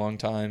somewhere for a long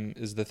time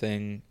is the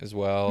thing as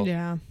well.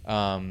 Yeah.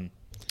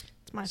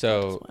 It's my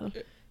so well.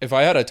 If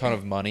I had a ton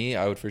of money,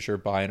 I would for sure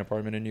buy an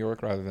apartment in New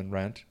York rather than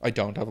rent. I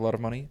don't have a lot of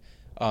money,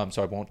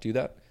 so I won't do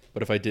that.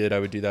 But if I did, I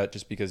would do that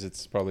just because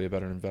it's probably a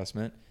better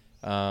investment.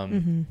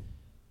 And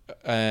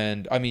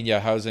I mean, yeah,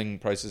 housing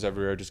prices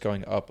everywhere are just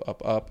going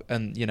up.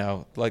 And, you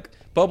know, like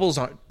bubbles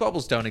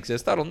don't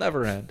exist. That'll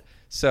never end.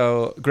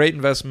 So great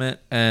investment.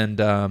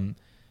 And,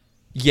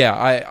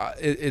 yeah,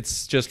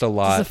 it's just a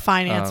lot. This is a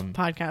finance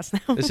podcast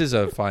now. This is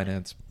a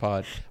finance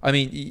pod. I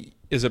mean,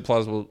 is it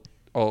plausible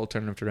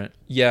alternative to rent?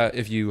 Yeah,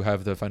 if you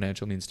have the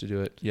financial means to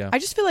do it. Yeah. I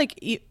just feel like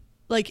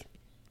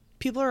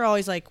people are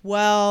always like,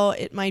 well,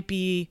 it might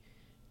be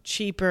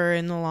cheaper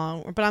in the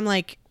long run. But I'm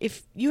like,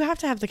 if you have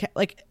to have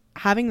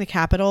having the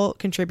capital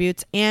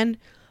contributes, and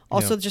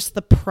also just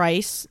the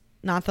price,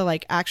 not the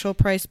like actual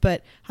price,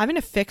 but having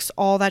to fix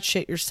all that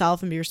shit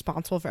yourself and be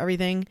responsible for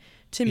everything,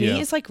 to me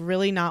is like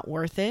really not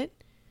worth it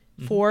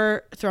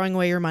for throwing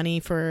away your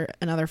money for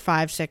another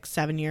 5, 6,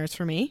 7 years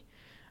for me.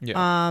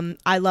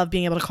 I love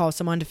being able to call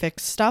someone to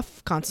fix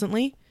stuff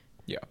constantly.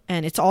 Yeah.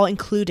 And it's all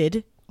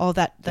included. All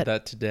that Did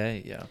that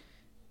today, yeah.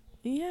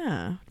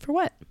 Yeah. For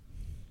what?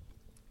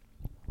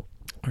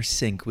 Our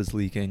sink was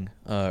leaking.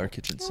 Our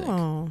kitchen sink.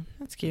 Oh,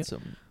 that's cute.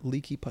 Some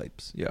leaky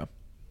pipes. Yeah.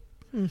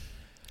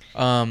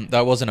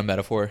 That wasn't a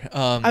metaphor.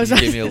 I was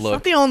gave me a look.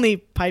 Not the only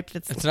pipe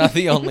that's. It's not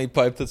the only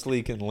pipe that's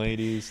leaking,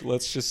 ladies.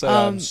 Let's just say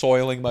I'm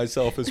soiling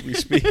myself as we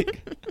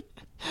speak.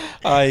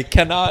 I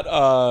cannot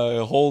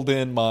hold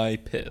in my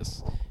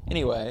piss.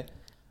 Anyway.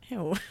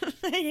 Ew.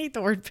 I hate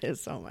the word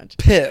piss so much.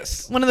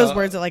 Piss. One of those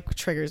words that like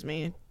triggers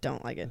me.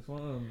 Don't like it. It's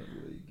one of them that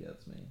really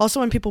gets me. Also,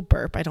 when people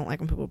burp, I don't like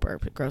when people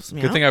burp. It grosses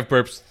me out. Good thing I've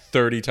burped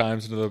 30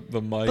 times into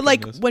the mic. But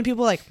like when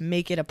people like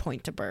make it a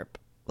point to burp.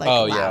 Like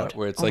loud. Yeah,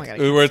 where it's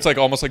it's like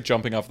almost like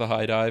jumping off the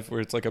high dive,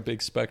 where it's like a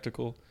big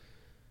spectacle.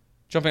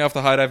 Jumping off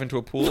the high dive into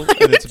a pool,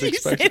 and it's a big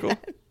spectacle.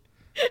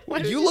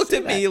 You looked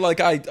at me like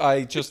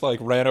I just like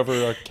ran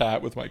over a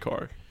cat with my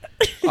car.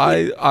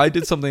 I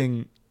did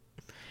something.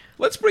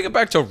 Let's bring it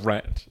back to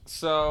rent.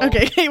 So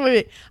okay,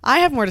 wait. I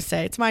have more to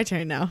say. It's my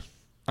turn now.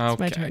 It's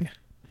my turn.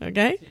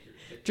 Okay,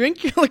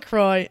 drink your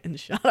LaCroix and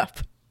shut up.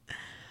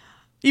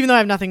 Even though I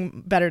have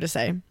nothing better to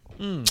say.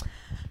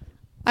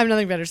 I have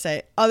nothing better to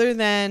say other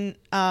than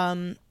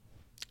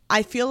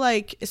I feel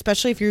like,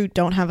 especially if you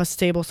don't have a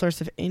stable source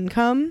of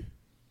income,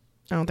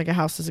 I don't think a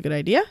house is a good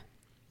idea.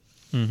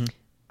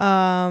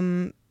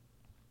 I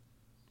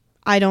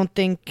don't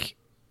think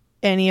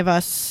any of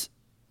us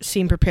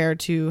seem prepared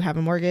to have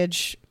a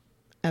mortgage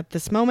at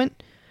this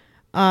moment.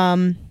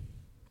 I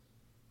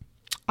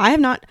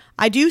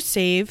do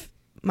save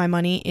my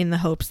money in the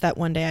hopes that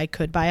one day I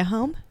could buy a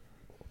home.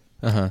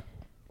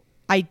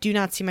 I do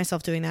not see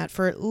myself doing that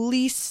for at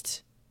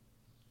least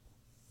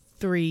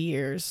 3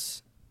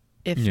 years,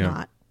 if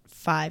not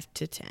 5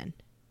 to 10.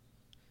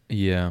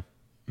 Yeah.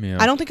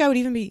 I don't think I would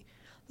even be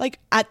like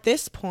at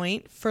this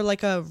point for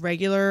like a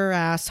regular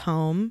ass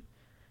home.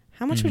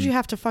 How much would you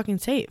have to fucking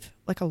save?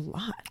 Like a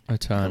lot. A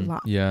ton. Like a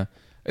lot. Yeah.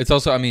 It's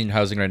also, I mean,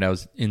 housing right now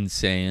is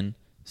insane.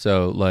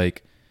 So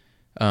like,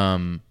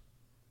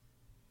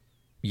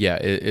 yeah,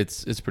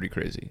 it's pretty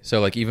crazy. So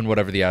like even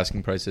whatever the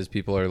asking price is,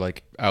 people are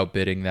like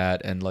outbidding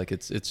that, and like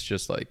it's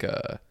just like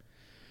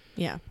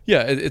yeah,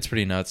 it's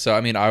pretty nuts. So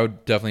I mean, I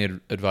would definitely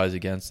advise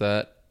against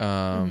that.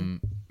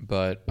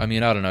 But I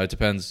mean, I don't know. It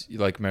depends.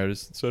 Like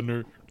Meredith said in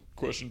her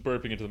question,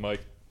 burping into the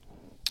mic.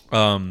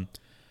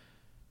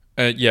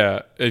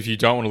 Yeah, if you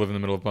don't want to live in the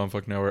middle of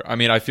bumfuck nowhere, I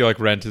mean, I feel like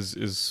rent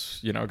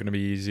is going to be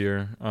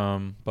easier.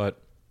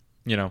 But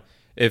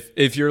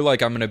if you're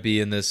like, I'm going to be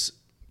in this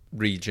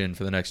region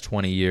for the next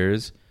 20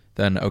 years,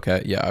 then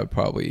okay, yeah, I would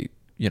probably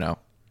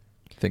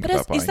think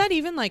about buying. Is that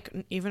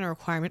even a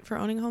requirement for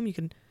owning a home? You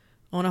can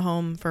own a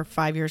home for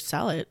 5 years,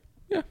 sell it.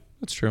 Yeah,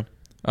 that's true.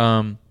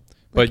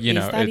 But is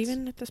that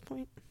even at this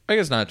point? I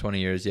guess not 20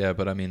 years, yeah,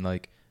 but I mean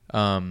like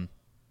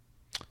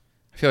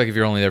I feel like if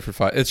you're only there for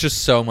 5, it's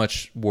just so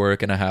much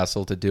work and a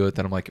hassle to do it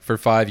that I'm like, for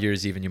 5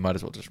 years even, you might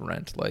as well just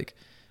rent. Like,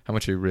 how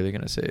much are you really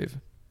going to save?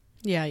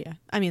 Yeah.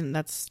 I mean,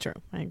 that's true.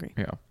 I agree.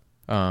 Yeah.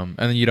 And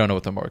then you don't know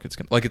what the market's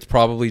going to... Like, it's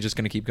probably just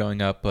going to keep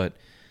going up, but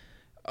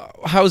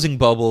housing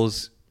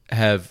bubbles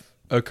have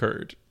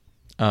occurred.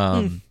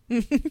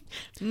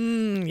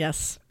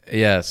 Yes.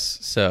 Yes.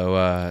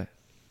 So,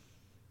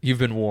 you've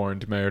been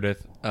warned,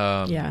 Meredith.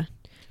 Yeah.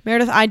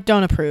 Meredith, I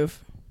don't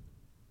approve.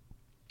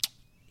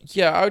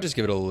 Yeah, I would just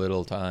give it a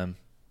little time.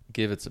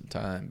 Give it some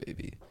time,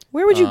 baby.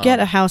 Where would you get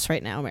a house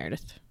right now,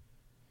 Meredith?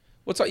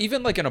 What's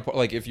even like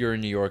like if you're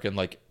in New York and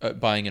like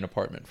buying an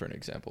apartment, for an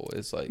example,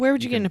 is like... Where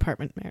would you get an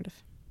apartment,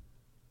 Meredith?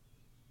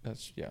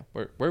 That's... Yeah.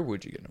 Where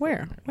would you get an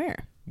apartment?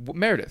 Where?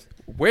 Meredith,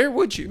 where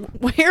would you?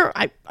 Where?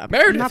 I'm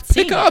Meredith, not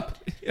pick up.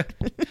 Yeah.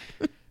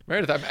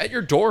 Meredith, I'm at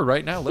your door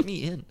right now. Let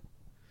me in.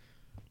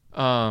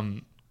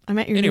 I'm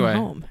at your new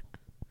home.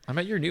 I'm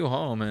at your new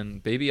home,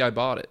 and baby, I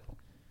bought it.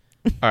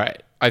 All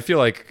right. I feel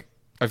like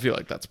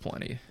that's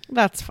plenty.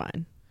 That's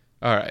fine.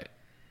 All right.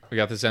 We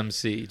got this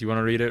MC. Do you want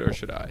to read it or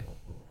should I?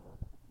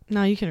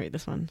 No, you can read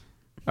this one.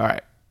 All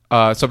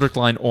right. Subject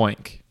line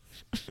oink.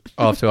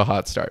 Off to a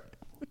hot start.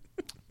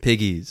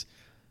 Piggies.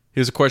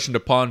 Here's a question to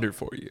ponder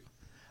for you.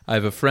 I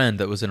have a friend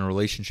that was in a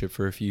relationship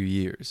for a few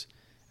years.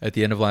 At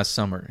the end of last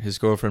summer, his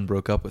girlfriend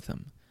broke up with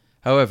him.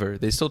 However,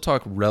 they still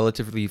talk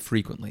relatively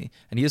frequently,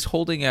 and he is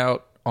holding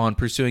out on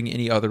pursuing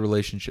any other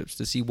relationships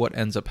to see what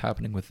ends up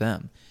happening with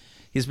them.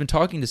 He's been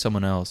talking to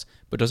someone else,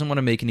 but doesn't want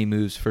to make any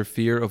moves for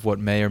fear of what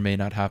may or may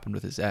not happen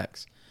with his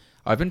ex.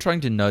 I've been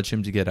trying to nudge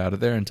him to get out of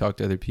there and talk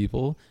to other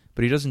people,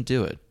 but he doesn't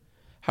do it.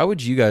 How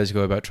would you guys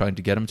go about trying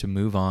to get him to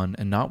move on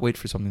and not wait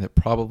for something that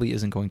probably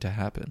isn't going to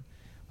happen?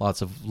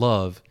 Lots of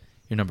love,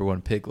 your number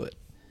one piglet.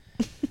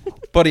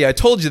 Buddy, I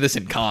told you this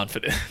in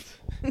confidence.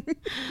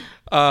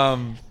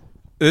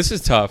 This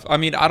is tough. I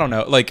mean, I don't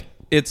know. Like,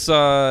 it's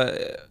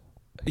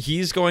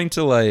he's going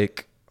to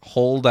like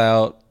hold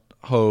out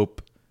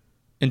hope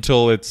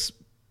until it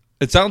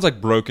sounds like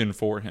broken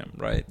for him,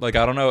 right? Like,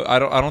 I don't know. I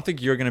don't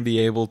think you're going to be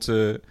able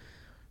to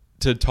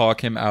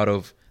talk him out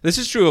of... This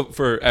is true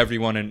for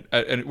everyone,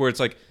 and where it's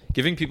like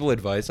giving people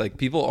advice. Like,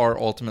 people are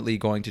ultimately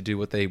going to do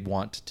what they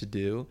want to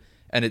do,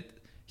 and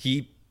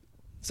he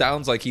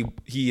sounds like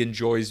he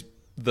enjoys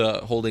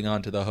the holding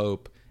on to the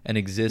hope and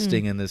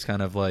existing in this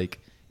kind of like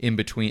in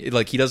between.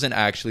 Like, he doesn't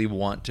actually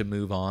want to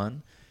move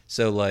on,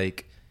 so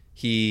like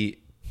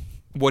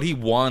what he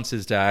wants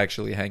is to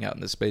actually hang out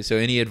in this space. So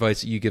any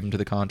advice that you give him to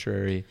the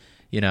contrary,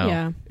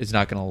 is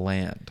not going to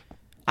land.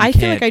 I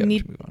feel like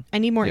I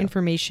need more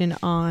information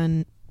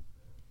on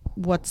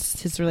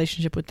what's his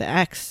relationship with the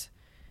ex,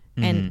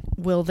 and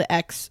will the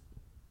ex,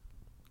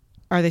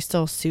 are they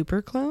still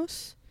super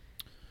close?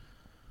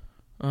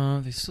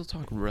 They still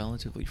talk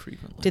relatively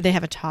frequently. Did they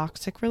have a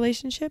toxic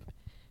relationship?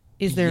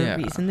 Is there a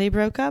reason they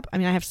broke up? I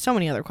mean, I have so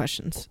many other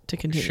questions to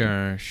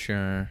continue.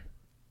 Sure.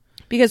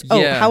 Because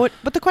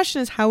but the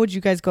question is, how would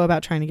you guys go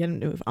about trying to get him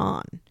to move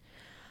on?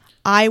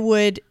 I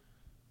would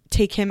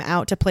take him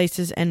out to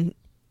places and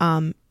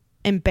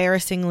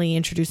embarrassingly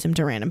introduce him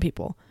to random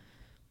people.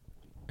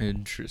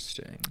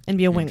 Interesting. And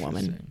be a wing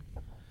woman.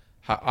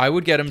 I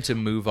would get him to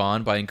move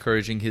on by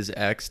encouraging his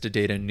ex to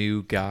date a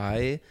new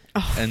guy,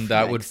 and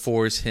that would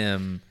force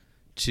him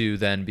to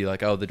then be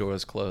like, oh, the door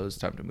is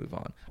closed, time to move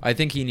on. I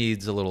think he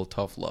needs a little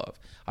tough love.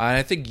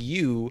 I think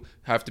you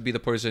have to be the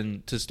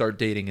person to start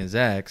dating his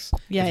ex.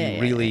 If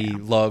you really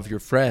love your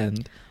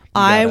friend.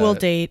 I will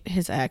date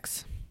his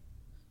ex.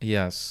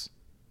 Yes.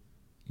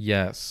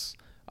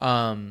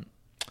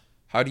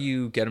 How do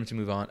you get him to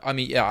move on? I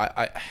mean,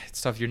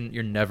 it's tough.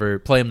 You're never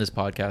play him this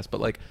podcast,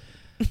 but like,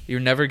 you're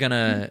never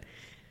gonna.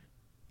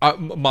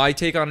 My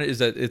take on it is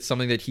that it's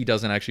something that he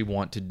doesn't actually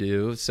want to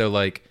do. So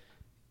like,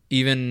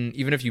 even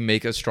if you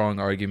make a strong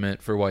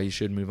argument for why he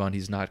should move on,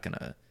 he's not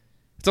gonna.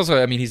 It's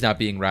also, I mean, he's not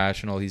being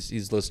rational.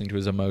 He's listening to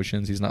his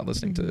emotions. He's not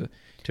listening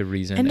to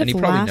reason, and he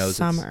probably knows.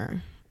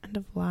 End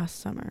of last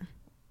summer.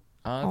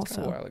 It's kind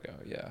of a while ago.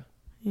 Yeah.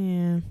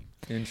 Yeah.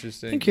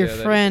 Interesting. I think your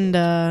friend.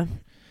 I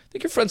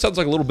think your friend sounds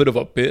like a little bit of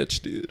a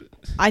bitch, dude.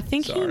 I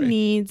think he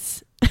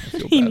needs. I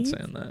feel bad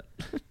saying that.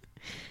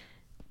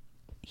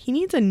 He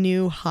needs a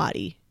new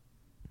hottie.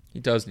 He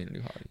does need a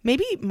new hottie.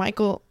 Maybe,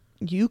 Michael,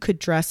 you could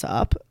dress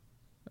up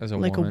as a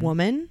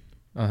woman.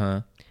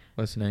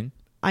 Listening.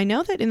 I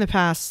know that in the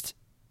past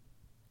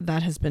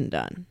that has been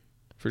done.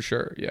 For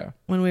sure, yeah.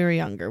 When we were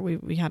younger,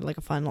 we had like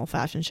a fun little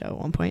fashion show at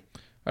one point.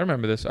 I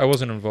remember this. I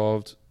wasn't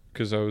involved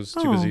because I was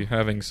too busy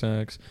having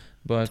sex.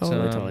 But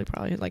totally,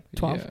 probably like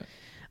 12. Yeah,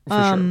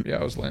 for sure. Yeah,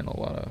 I was laying a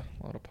lot of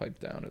pipe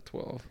down at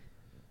 12.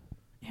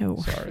 Ew.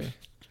 Sorry.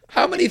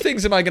 How many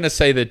things am I going to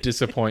say that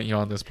disappoint you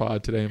on this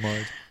pod today,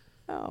 Marge?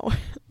 A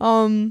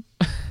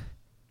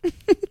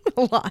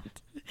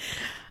lot.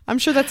 I'm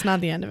sure that's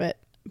not the end of it,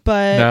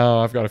 but no,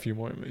 I've got a few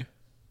more in me.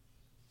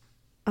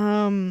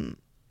 I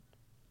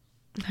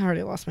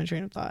already lost my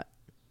train of thought.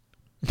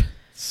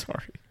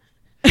 Sorry.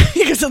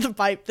 Because of the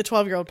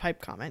 12-year-old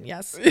pipe comment.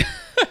 Yes.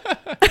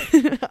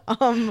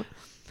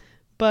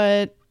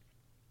 But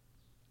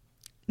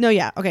no,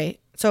 yeah. Okay.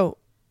 So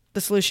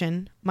the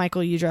solution.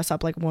 Michael, you dress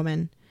up like a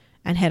woman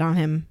and hit on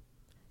him.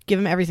 Give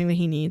him everything that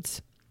he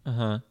needs.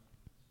 Uh-huh.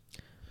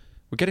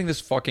 We're getting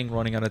this fucking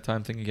running out of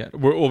time thing again.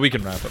 We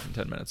can wrap up in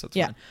 10 minutes. That's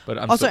fine. But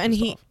I'm also, so and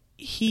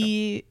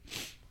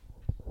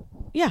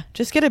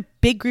just get a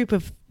big group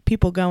of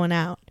people going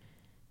out.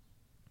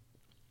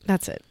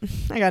 That's it.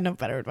 I got no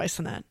better advice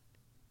than that.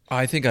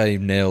 I think I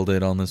nailed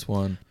it on this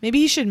one. Maybe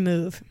he should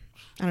move.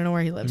 I don't know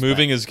where he lives.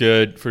 Moving is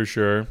good for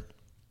sure.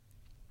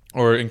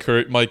 Or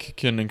Mike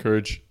can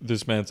encourage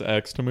this man's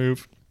ex to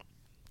move.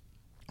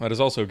 That is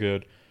also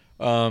good.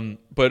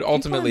 But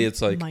ultimately,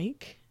 it's like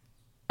Mike.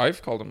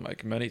 I've called him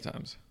Mike many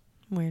times.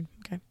 Weird.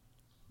 Okay.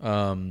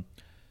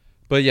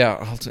 But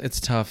yeah, it's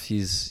tough.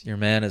 Your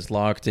man is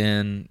locked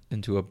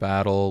into a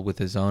battle with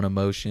his own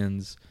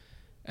emotions,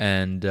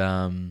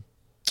 and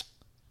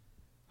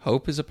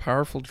hope is a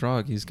powerful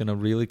drug. He's gonna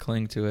really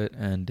cling to it,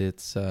 and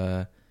it's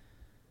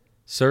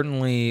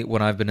certainly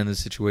when I've been in this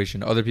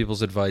situation, other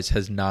people's advice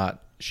has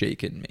not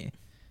shaken me.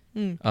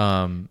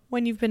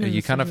 When you've been in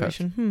this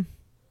situation,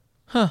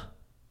 because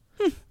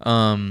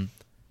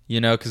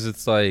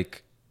it's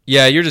like,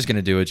 yeah, you're just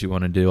gonna do what you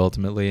want to do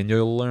ultimately, and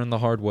you'll learn the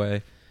hard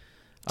way.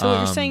 So what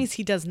you're saying is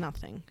he does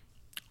nothing.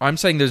 I'm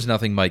saying there's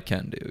nothing Mike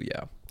can do.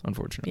 Yeah,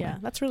 unfortunately. Yeah,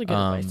 that's really good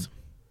advice.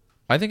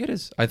 I think it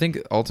is. I think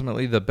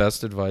ultimately the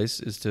best advice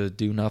is to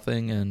do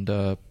nothing and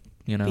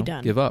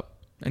give up.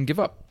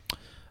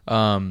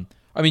 I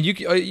mean,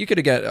 you could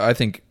again, I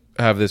think,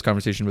 have this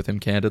conversation with him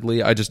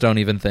candidly. I just don't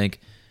even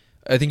think.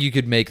 I think you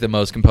could make the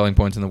most compelling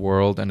points in the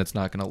world, and it's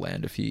not going to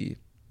land if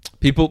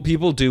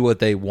people do what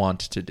they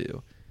want to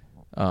do.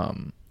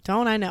 Don't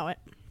I know it,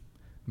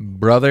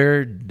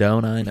 brother?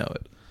 Don't I know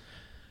it,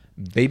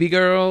 baby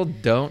girl?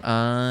 Don't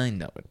I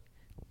know it?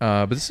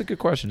 But this is a good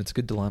question. It's a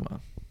good dilemma.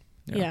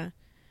 Yeah.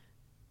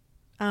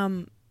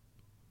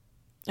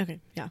 Okay.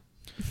 Yeah.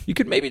 You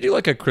could maybe do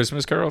like a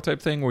Christmas Carol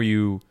type thing where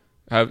you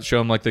show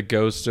them like the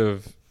ghost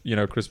of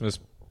Christmas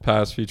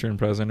past, future, and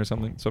present or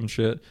something, some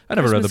shit. I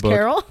never read the book.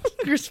 Carol?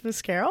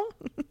 Christmas Carol?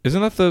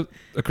 Isn't that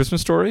a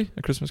Christmas story?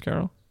 A Christmas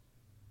Carol?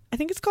 I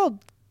think it's called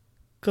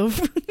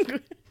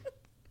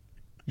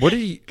What did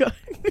you?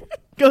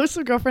 Ghosts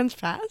of Girlfriends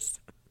Past.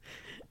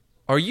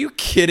 Are you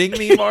kidding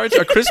me, Marge?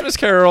 A Christmas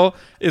Carol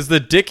is the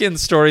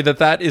Dickens story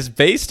that is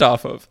based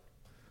off of.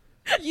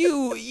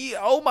 You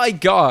oh my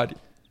God.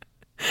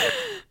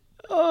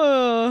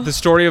 Oh. The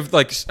story of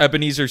like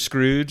Ebenezer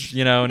Scrooge,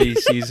 and he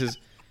sees his.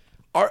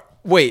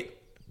 Wait,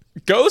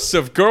 Ghosts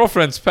of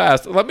Girlfriends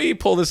Past. Let me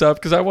pull this up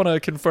because I want to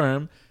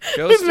confirm.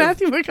 With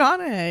Matthew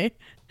McConaughey.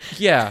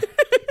 Yeah,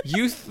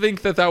 you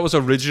think that was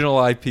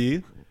original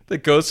IP? The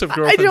Ghosts of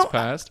Girlfriends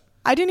Past.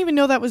 I didn't even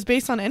know that was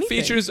based on anything.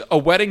 Features a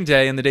wedding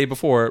day and the day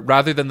before,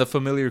 rather than the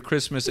familiar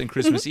Christmas and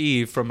Christmas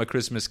Eve from A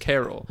Christmas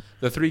Carol.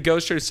 The three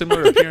ghosts share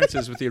similar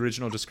appearances with the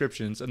original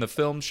descriptions, and the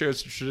film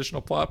shares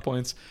traditional plot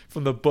points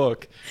from the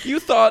book. You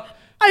thought...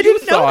 I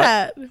didn't know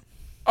that.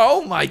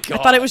 Oh my God.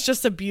 I thought it was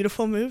just a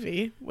beautiful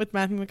movie with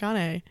Matthew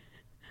McConaughey.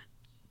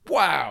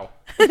 Wow.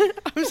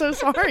 I'm so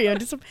sorry.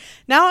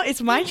 Now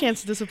it's my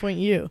chance to disappoint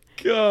you.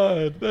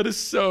 God, that is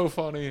so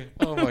funny.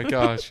 Oh my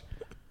gosh.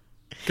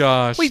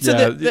 Gosh. Wait,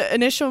 so the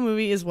initial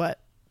movie is what?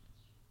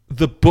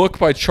 The book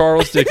by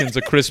Charles Dickens,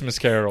 A Christmas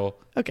Carol.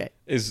 Okay.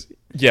 Is,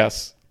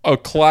 yes, a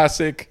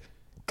classic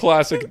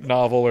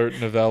novel or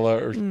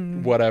novella or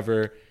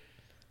whatever.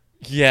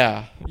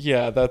 Yeah,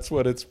 that's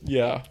what it's,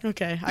 yeah.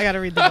 Okay, I gotta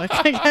read the book,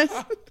 I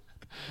guess.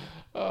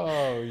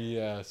 Oh,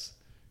 yes.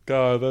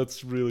 God,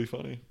 that's really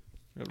funny.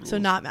 So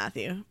not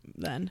Matthew,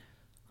 then?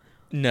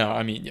 No,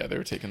 I mean, yeah, they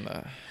were taking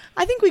that.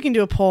 I think we can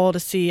do a poll to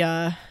see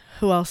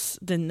who else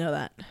didn't know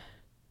that.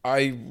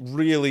 I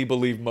really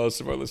believe most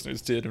of our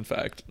listeners did, in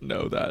fact,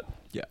 know that.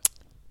 Yeah.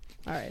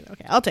 All right.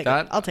 Okay. I'll take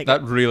it.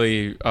 That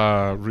really,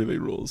 really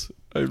rules.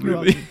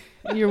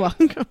 You're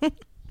welcome.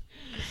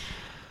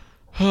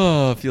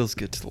 Oh, it feels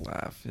good to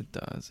laugh. It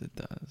does.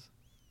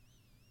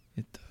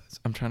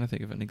 I'm trying to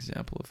think of an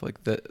example of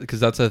like that, because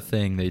that's a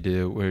thing they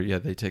do where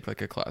they take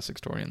like a classic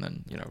story and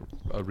then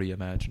a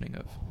reimagining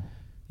of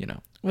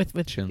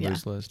with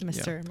Schindler's List,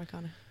 Mr.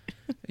 McConaughey.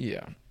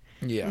 Yeah.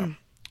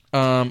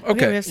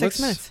 Okay. We have 6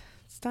 minutes.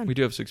 It's done. We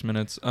do have 6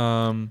 minutes.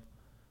 I want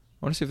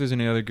to see if there's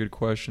any other good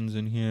questions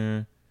in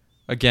here.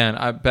 Again,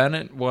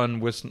 Bennett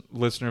won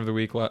listener of the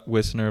week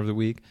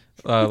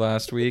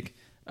last week,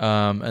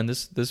 and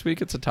this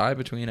week it's a tie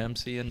between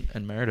MC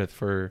and Meredith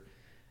for.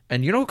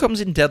 And you know who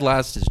comes in dead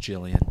last is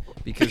Jillian,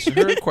 because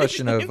her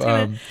question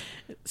of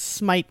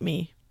smite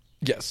me.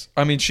 Yes,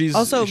 I mean she and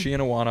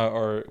Awana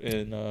are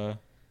in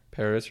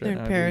Paris right now.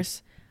 They're in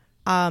Paris.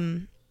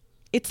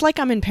 It's like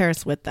I'm in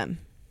Paris with them,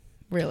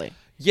 really.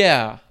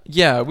 Yeah,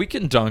 we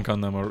can dunk on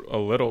them a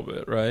little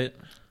bit, right?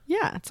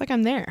 Yeah, it's like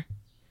I'm there.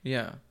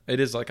 Yeah, it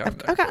is like I'm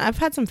there. I've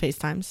had some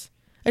FaceTimes.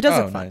 It does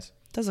look fun. Nice.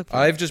 It does look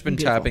fun. I've just been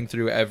tapping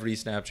through every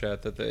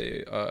Snapchat that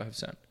they have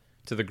sent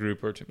to the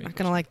group or to me. I'm not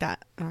gonna like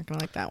that. I'm not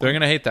gonna like that one. They're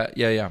gonna hate that.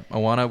 Yeah.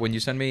 Awana, when you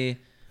send me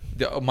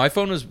My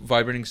phone was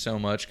vibrating so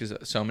much because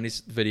so many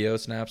video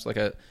snaps, like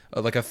a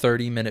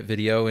 30-minute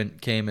video,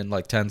 and came in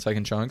like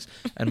 10-second chunks,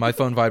 and my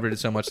phone vibrated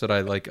so much that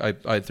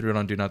I threw it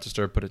on Do Not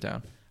Disturb, put it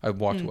down. I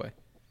walked away.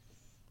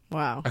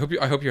 Wow. I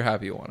hope you're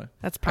happy, Ioana.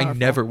 That's powerful. I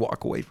never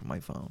walk away from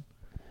my phone.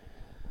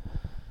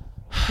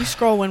 You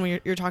scroll when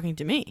you're talking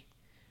to me.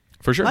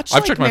 For sure. Much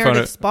I've like checked my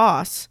Meredith's phone.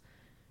 boss,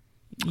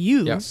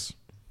 you Yes.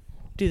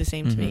 do the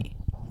same to me.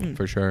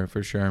 For sure.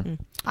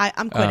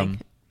 I'm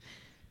quitting.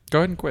 Go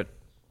ahead and quit.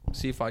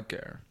 See if I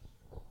care.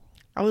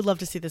 I would love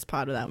to see this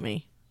pod without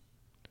me.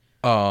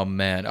 Oh,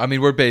 man. I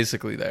mean, we're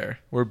basically there.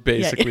 We're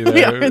basically we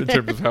there are in there.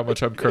 terms of how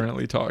much I'm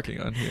currently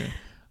talking on here.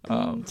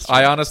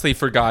 I honestly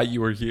forgot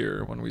you were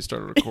here when we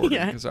started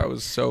recording because I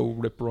was so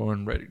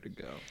rip-roaring ready to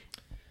go.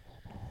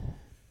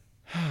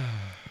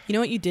 You know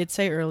what you did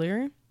say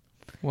earlier?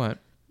 What?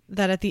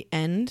 That at the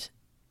end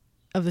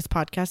of this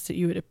podcast that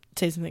you would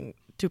say something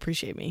to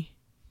appreciate me.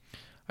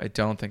 I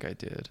don't think I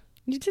did.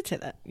 You did say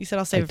that. You said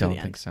I'll save it for the end. I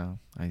don't think so.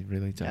 I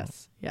really don't.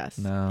 Yes.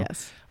 No.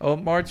 Yes. Oh,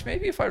 Marge,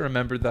 maybe if I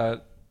remembered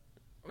that,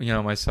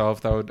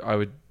 myself, I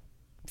would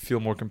feel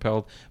more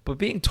compelled. But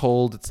being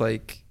told, it's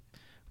like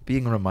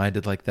being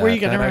reminded like that. Were you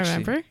going to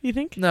remember, you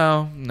think?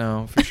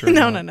 No, for sure.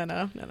 No.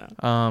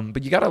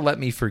 But you got to let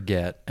me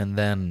forget, and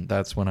then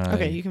that's when I...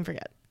 Okay, you can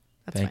forget.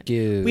 That's Thank fine.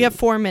 you. We have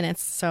 4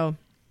 minutes, so...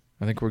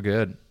 I think we're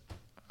good.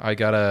 I've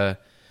got a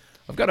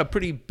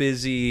pretty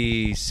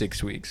busy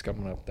 6 weeks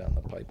coming up down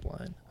the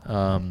pipeline.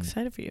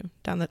 Excited for you.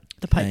 Down the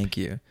pipe. Thank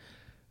you.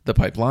 The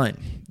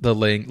pipeline. The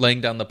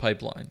laying down the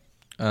pipeline.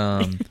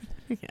 Yeah.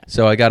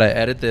 So I got to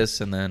edit this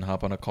and then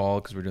hop on a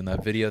call because we're doing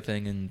that video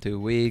thing in 2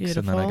 weeks.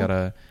 Beautiful. And then I got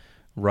to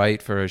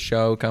write for a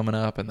show coming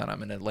up. And then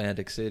I'm in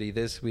Atlantic City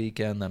this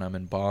weekend. Then I'm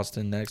in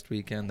Boston next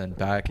weekend. Then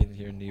back in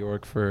here in New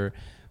York for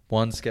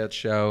one sketch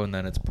show. And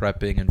then it's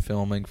prepping and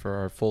filming for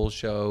our full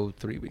show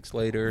 3 weeks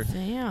later.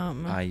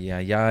 Damn.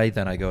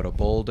 Then I go to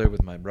Boulder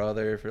with my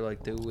brother for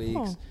like 2 weeks.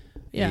 Oh,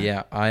 yeah.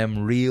 Yeah, I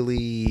am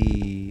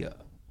really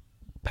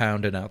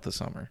pounding out the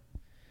summer.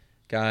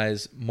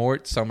 Guys,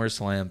 Mort Summer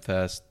Slam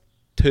Fest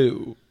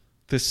 2,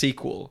 the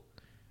sequel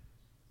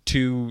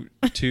to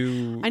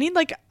I need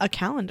like a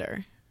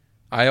calendar.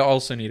 I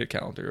also need a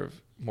calendar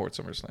of Mort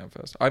Summer Slam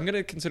Fest. I'm going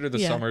to consider the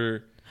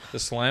summer. The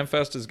Slam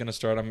Fest is going to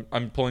start.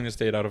 I'm pulling this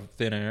date out of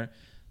thin air.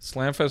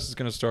 Slam Fest is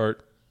going to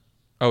start.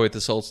 Oh, wait,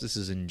 the solstice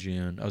is in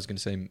June. I was going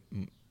to say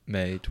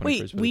May 21st.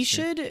 Wait, we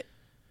should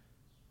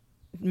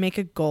make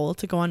a goal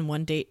to go on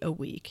one date a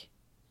week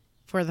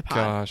for the pod.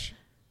 Gosh.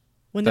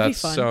 Wouldn't that be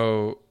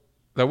fun?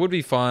 That would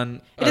be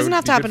fun. It doesn't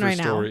have to happen right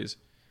stories.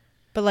 now.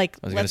 But like,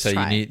 I was going to say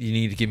you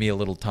need to give me a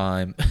little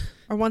time.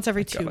 Or once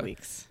every 2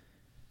 weeks.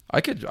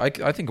 I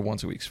think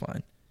once a week's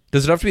fine.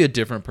 Does it have to be a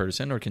different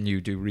person or can you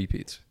do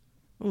repeats?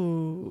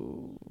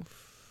 Ooh.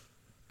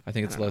 I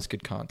think it's less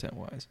good content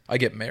wise. I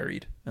get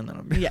married and then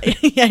I'm Yeah.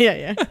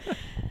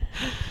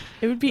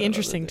 It would be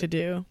interesting to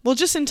do. Well,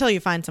 just until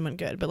you find someone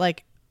good, but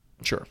like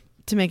sure.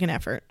 To make an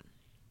effort.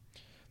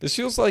 This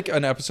feels like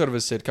an episode of a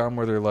sitcom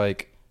where they're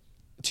like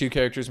two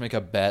characters make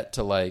a bet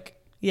to like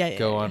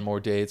go on more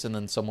dates and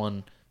then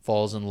someone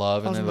falls in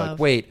love and they're like,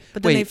 wait,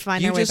 but then they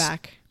find their way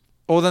back.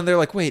 Oh, then they're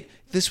like, wait,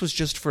 this was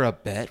just for a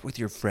bet with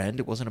your friend.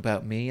 It wasn't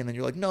about me. And then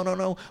you're like,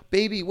 no,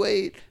 baby,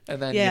 wait.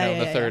 And then, in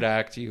the third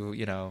act,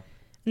 you know.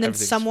 And then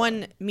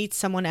someone meets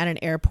someone at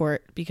an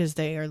airport because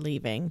they are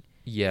leaving.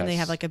 Yes. And they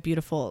have like a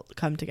beautiful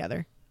come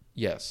together.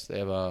 Yes. They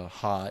have a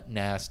hot,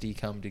 nasty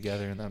come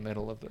together in the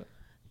middle of the.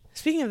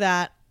 Speaking of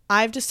that,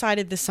 I've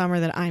decided this summer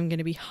that I'm going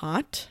to be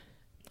hot.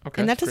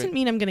 Okay. And that doesn't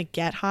mean I'm going to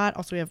get hot.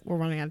 Also, we're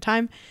running out of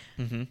time.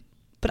 Mm-hmm.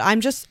 But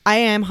I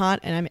am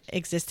hot and I'm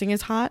existing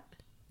as hot.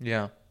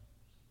 Yeah.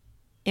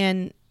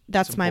 And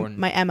that's my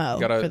MO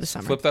for the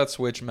summer. Flip that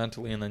switch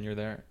mentally and then you're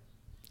there.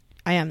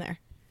 I am there.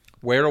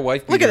 Wear a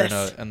wife beater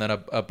and then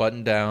a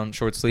button down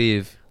short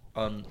sleeve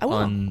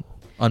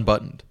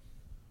unbuttoned.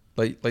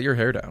 Let your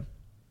hair down.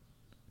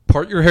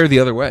 Part your hair the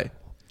other way.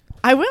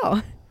 I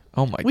will.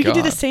 Oh my god. We could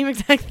do the same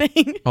exact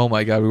thing. Oh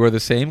my god, we wear the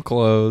same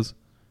clothes.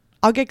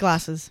 I'll get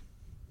glasses.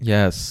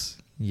 Yes.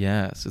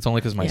 It's only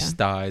because my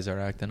styes are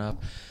acting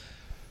up.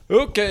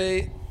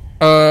 Okay.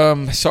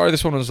 Sorry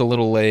this one was a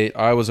little late.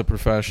 I was a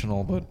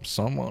professional, but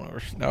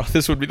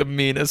this would be the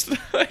meanest.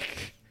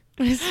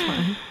 It's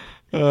fine.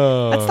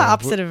 That's the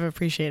opposite of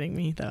appreciating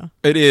me, though.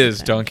 It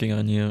is dunking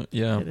on you.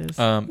 Yeah. It is.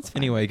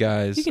 Anyway,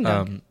 guys, you can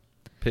dunk.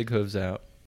 pig hooves out.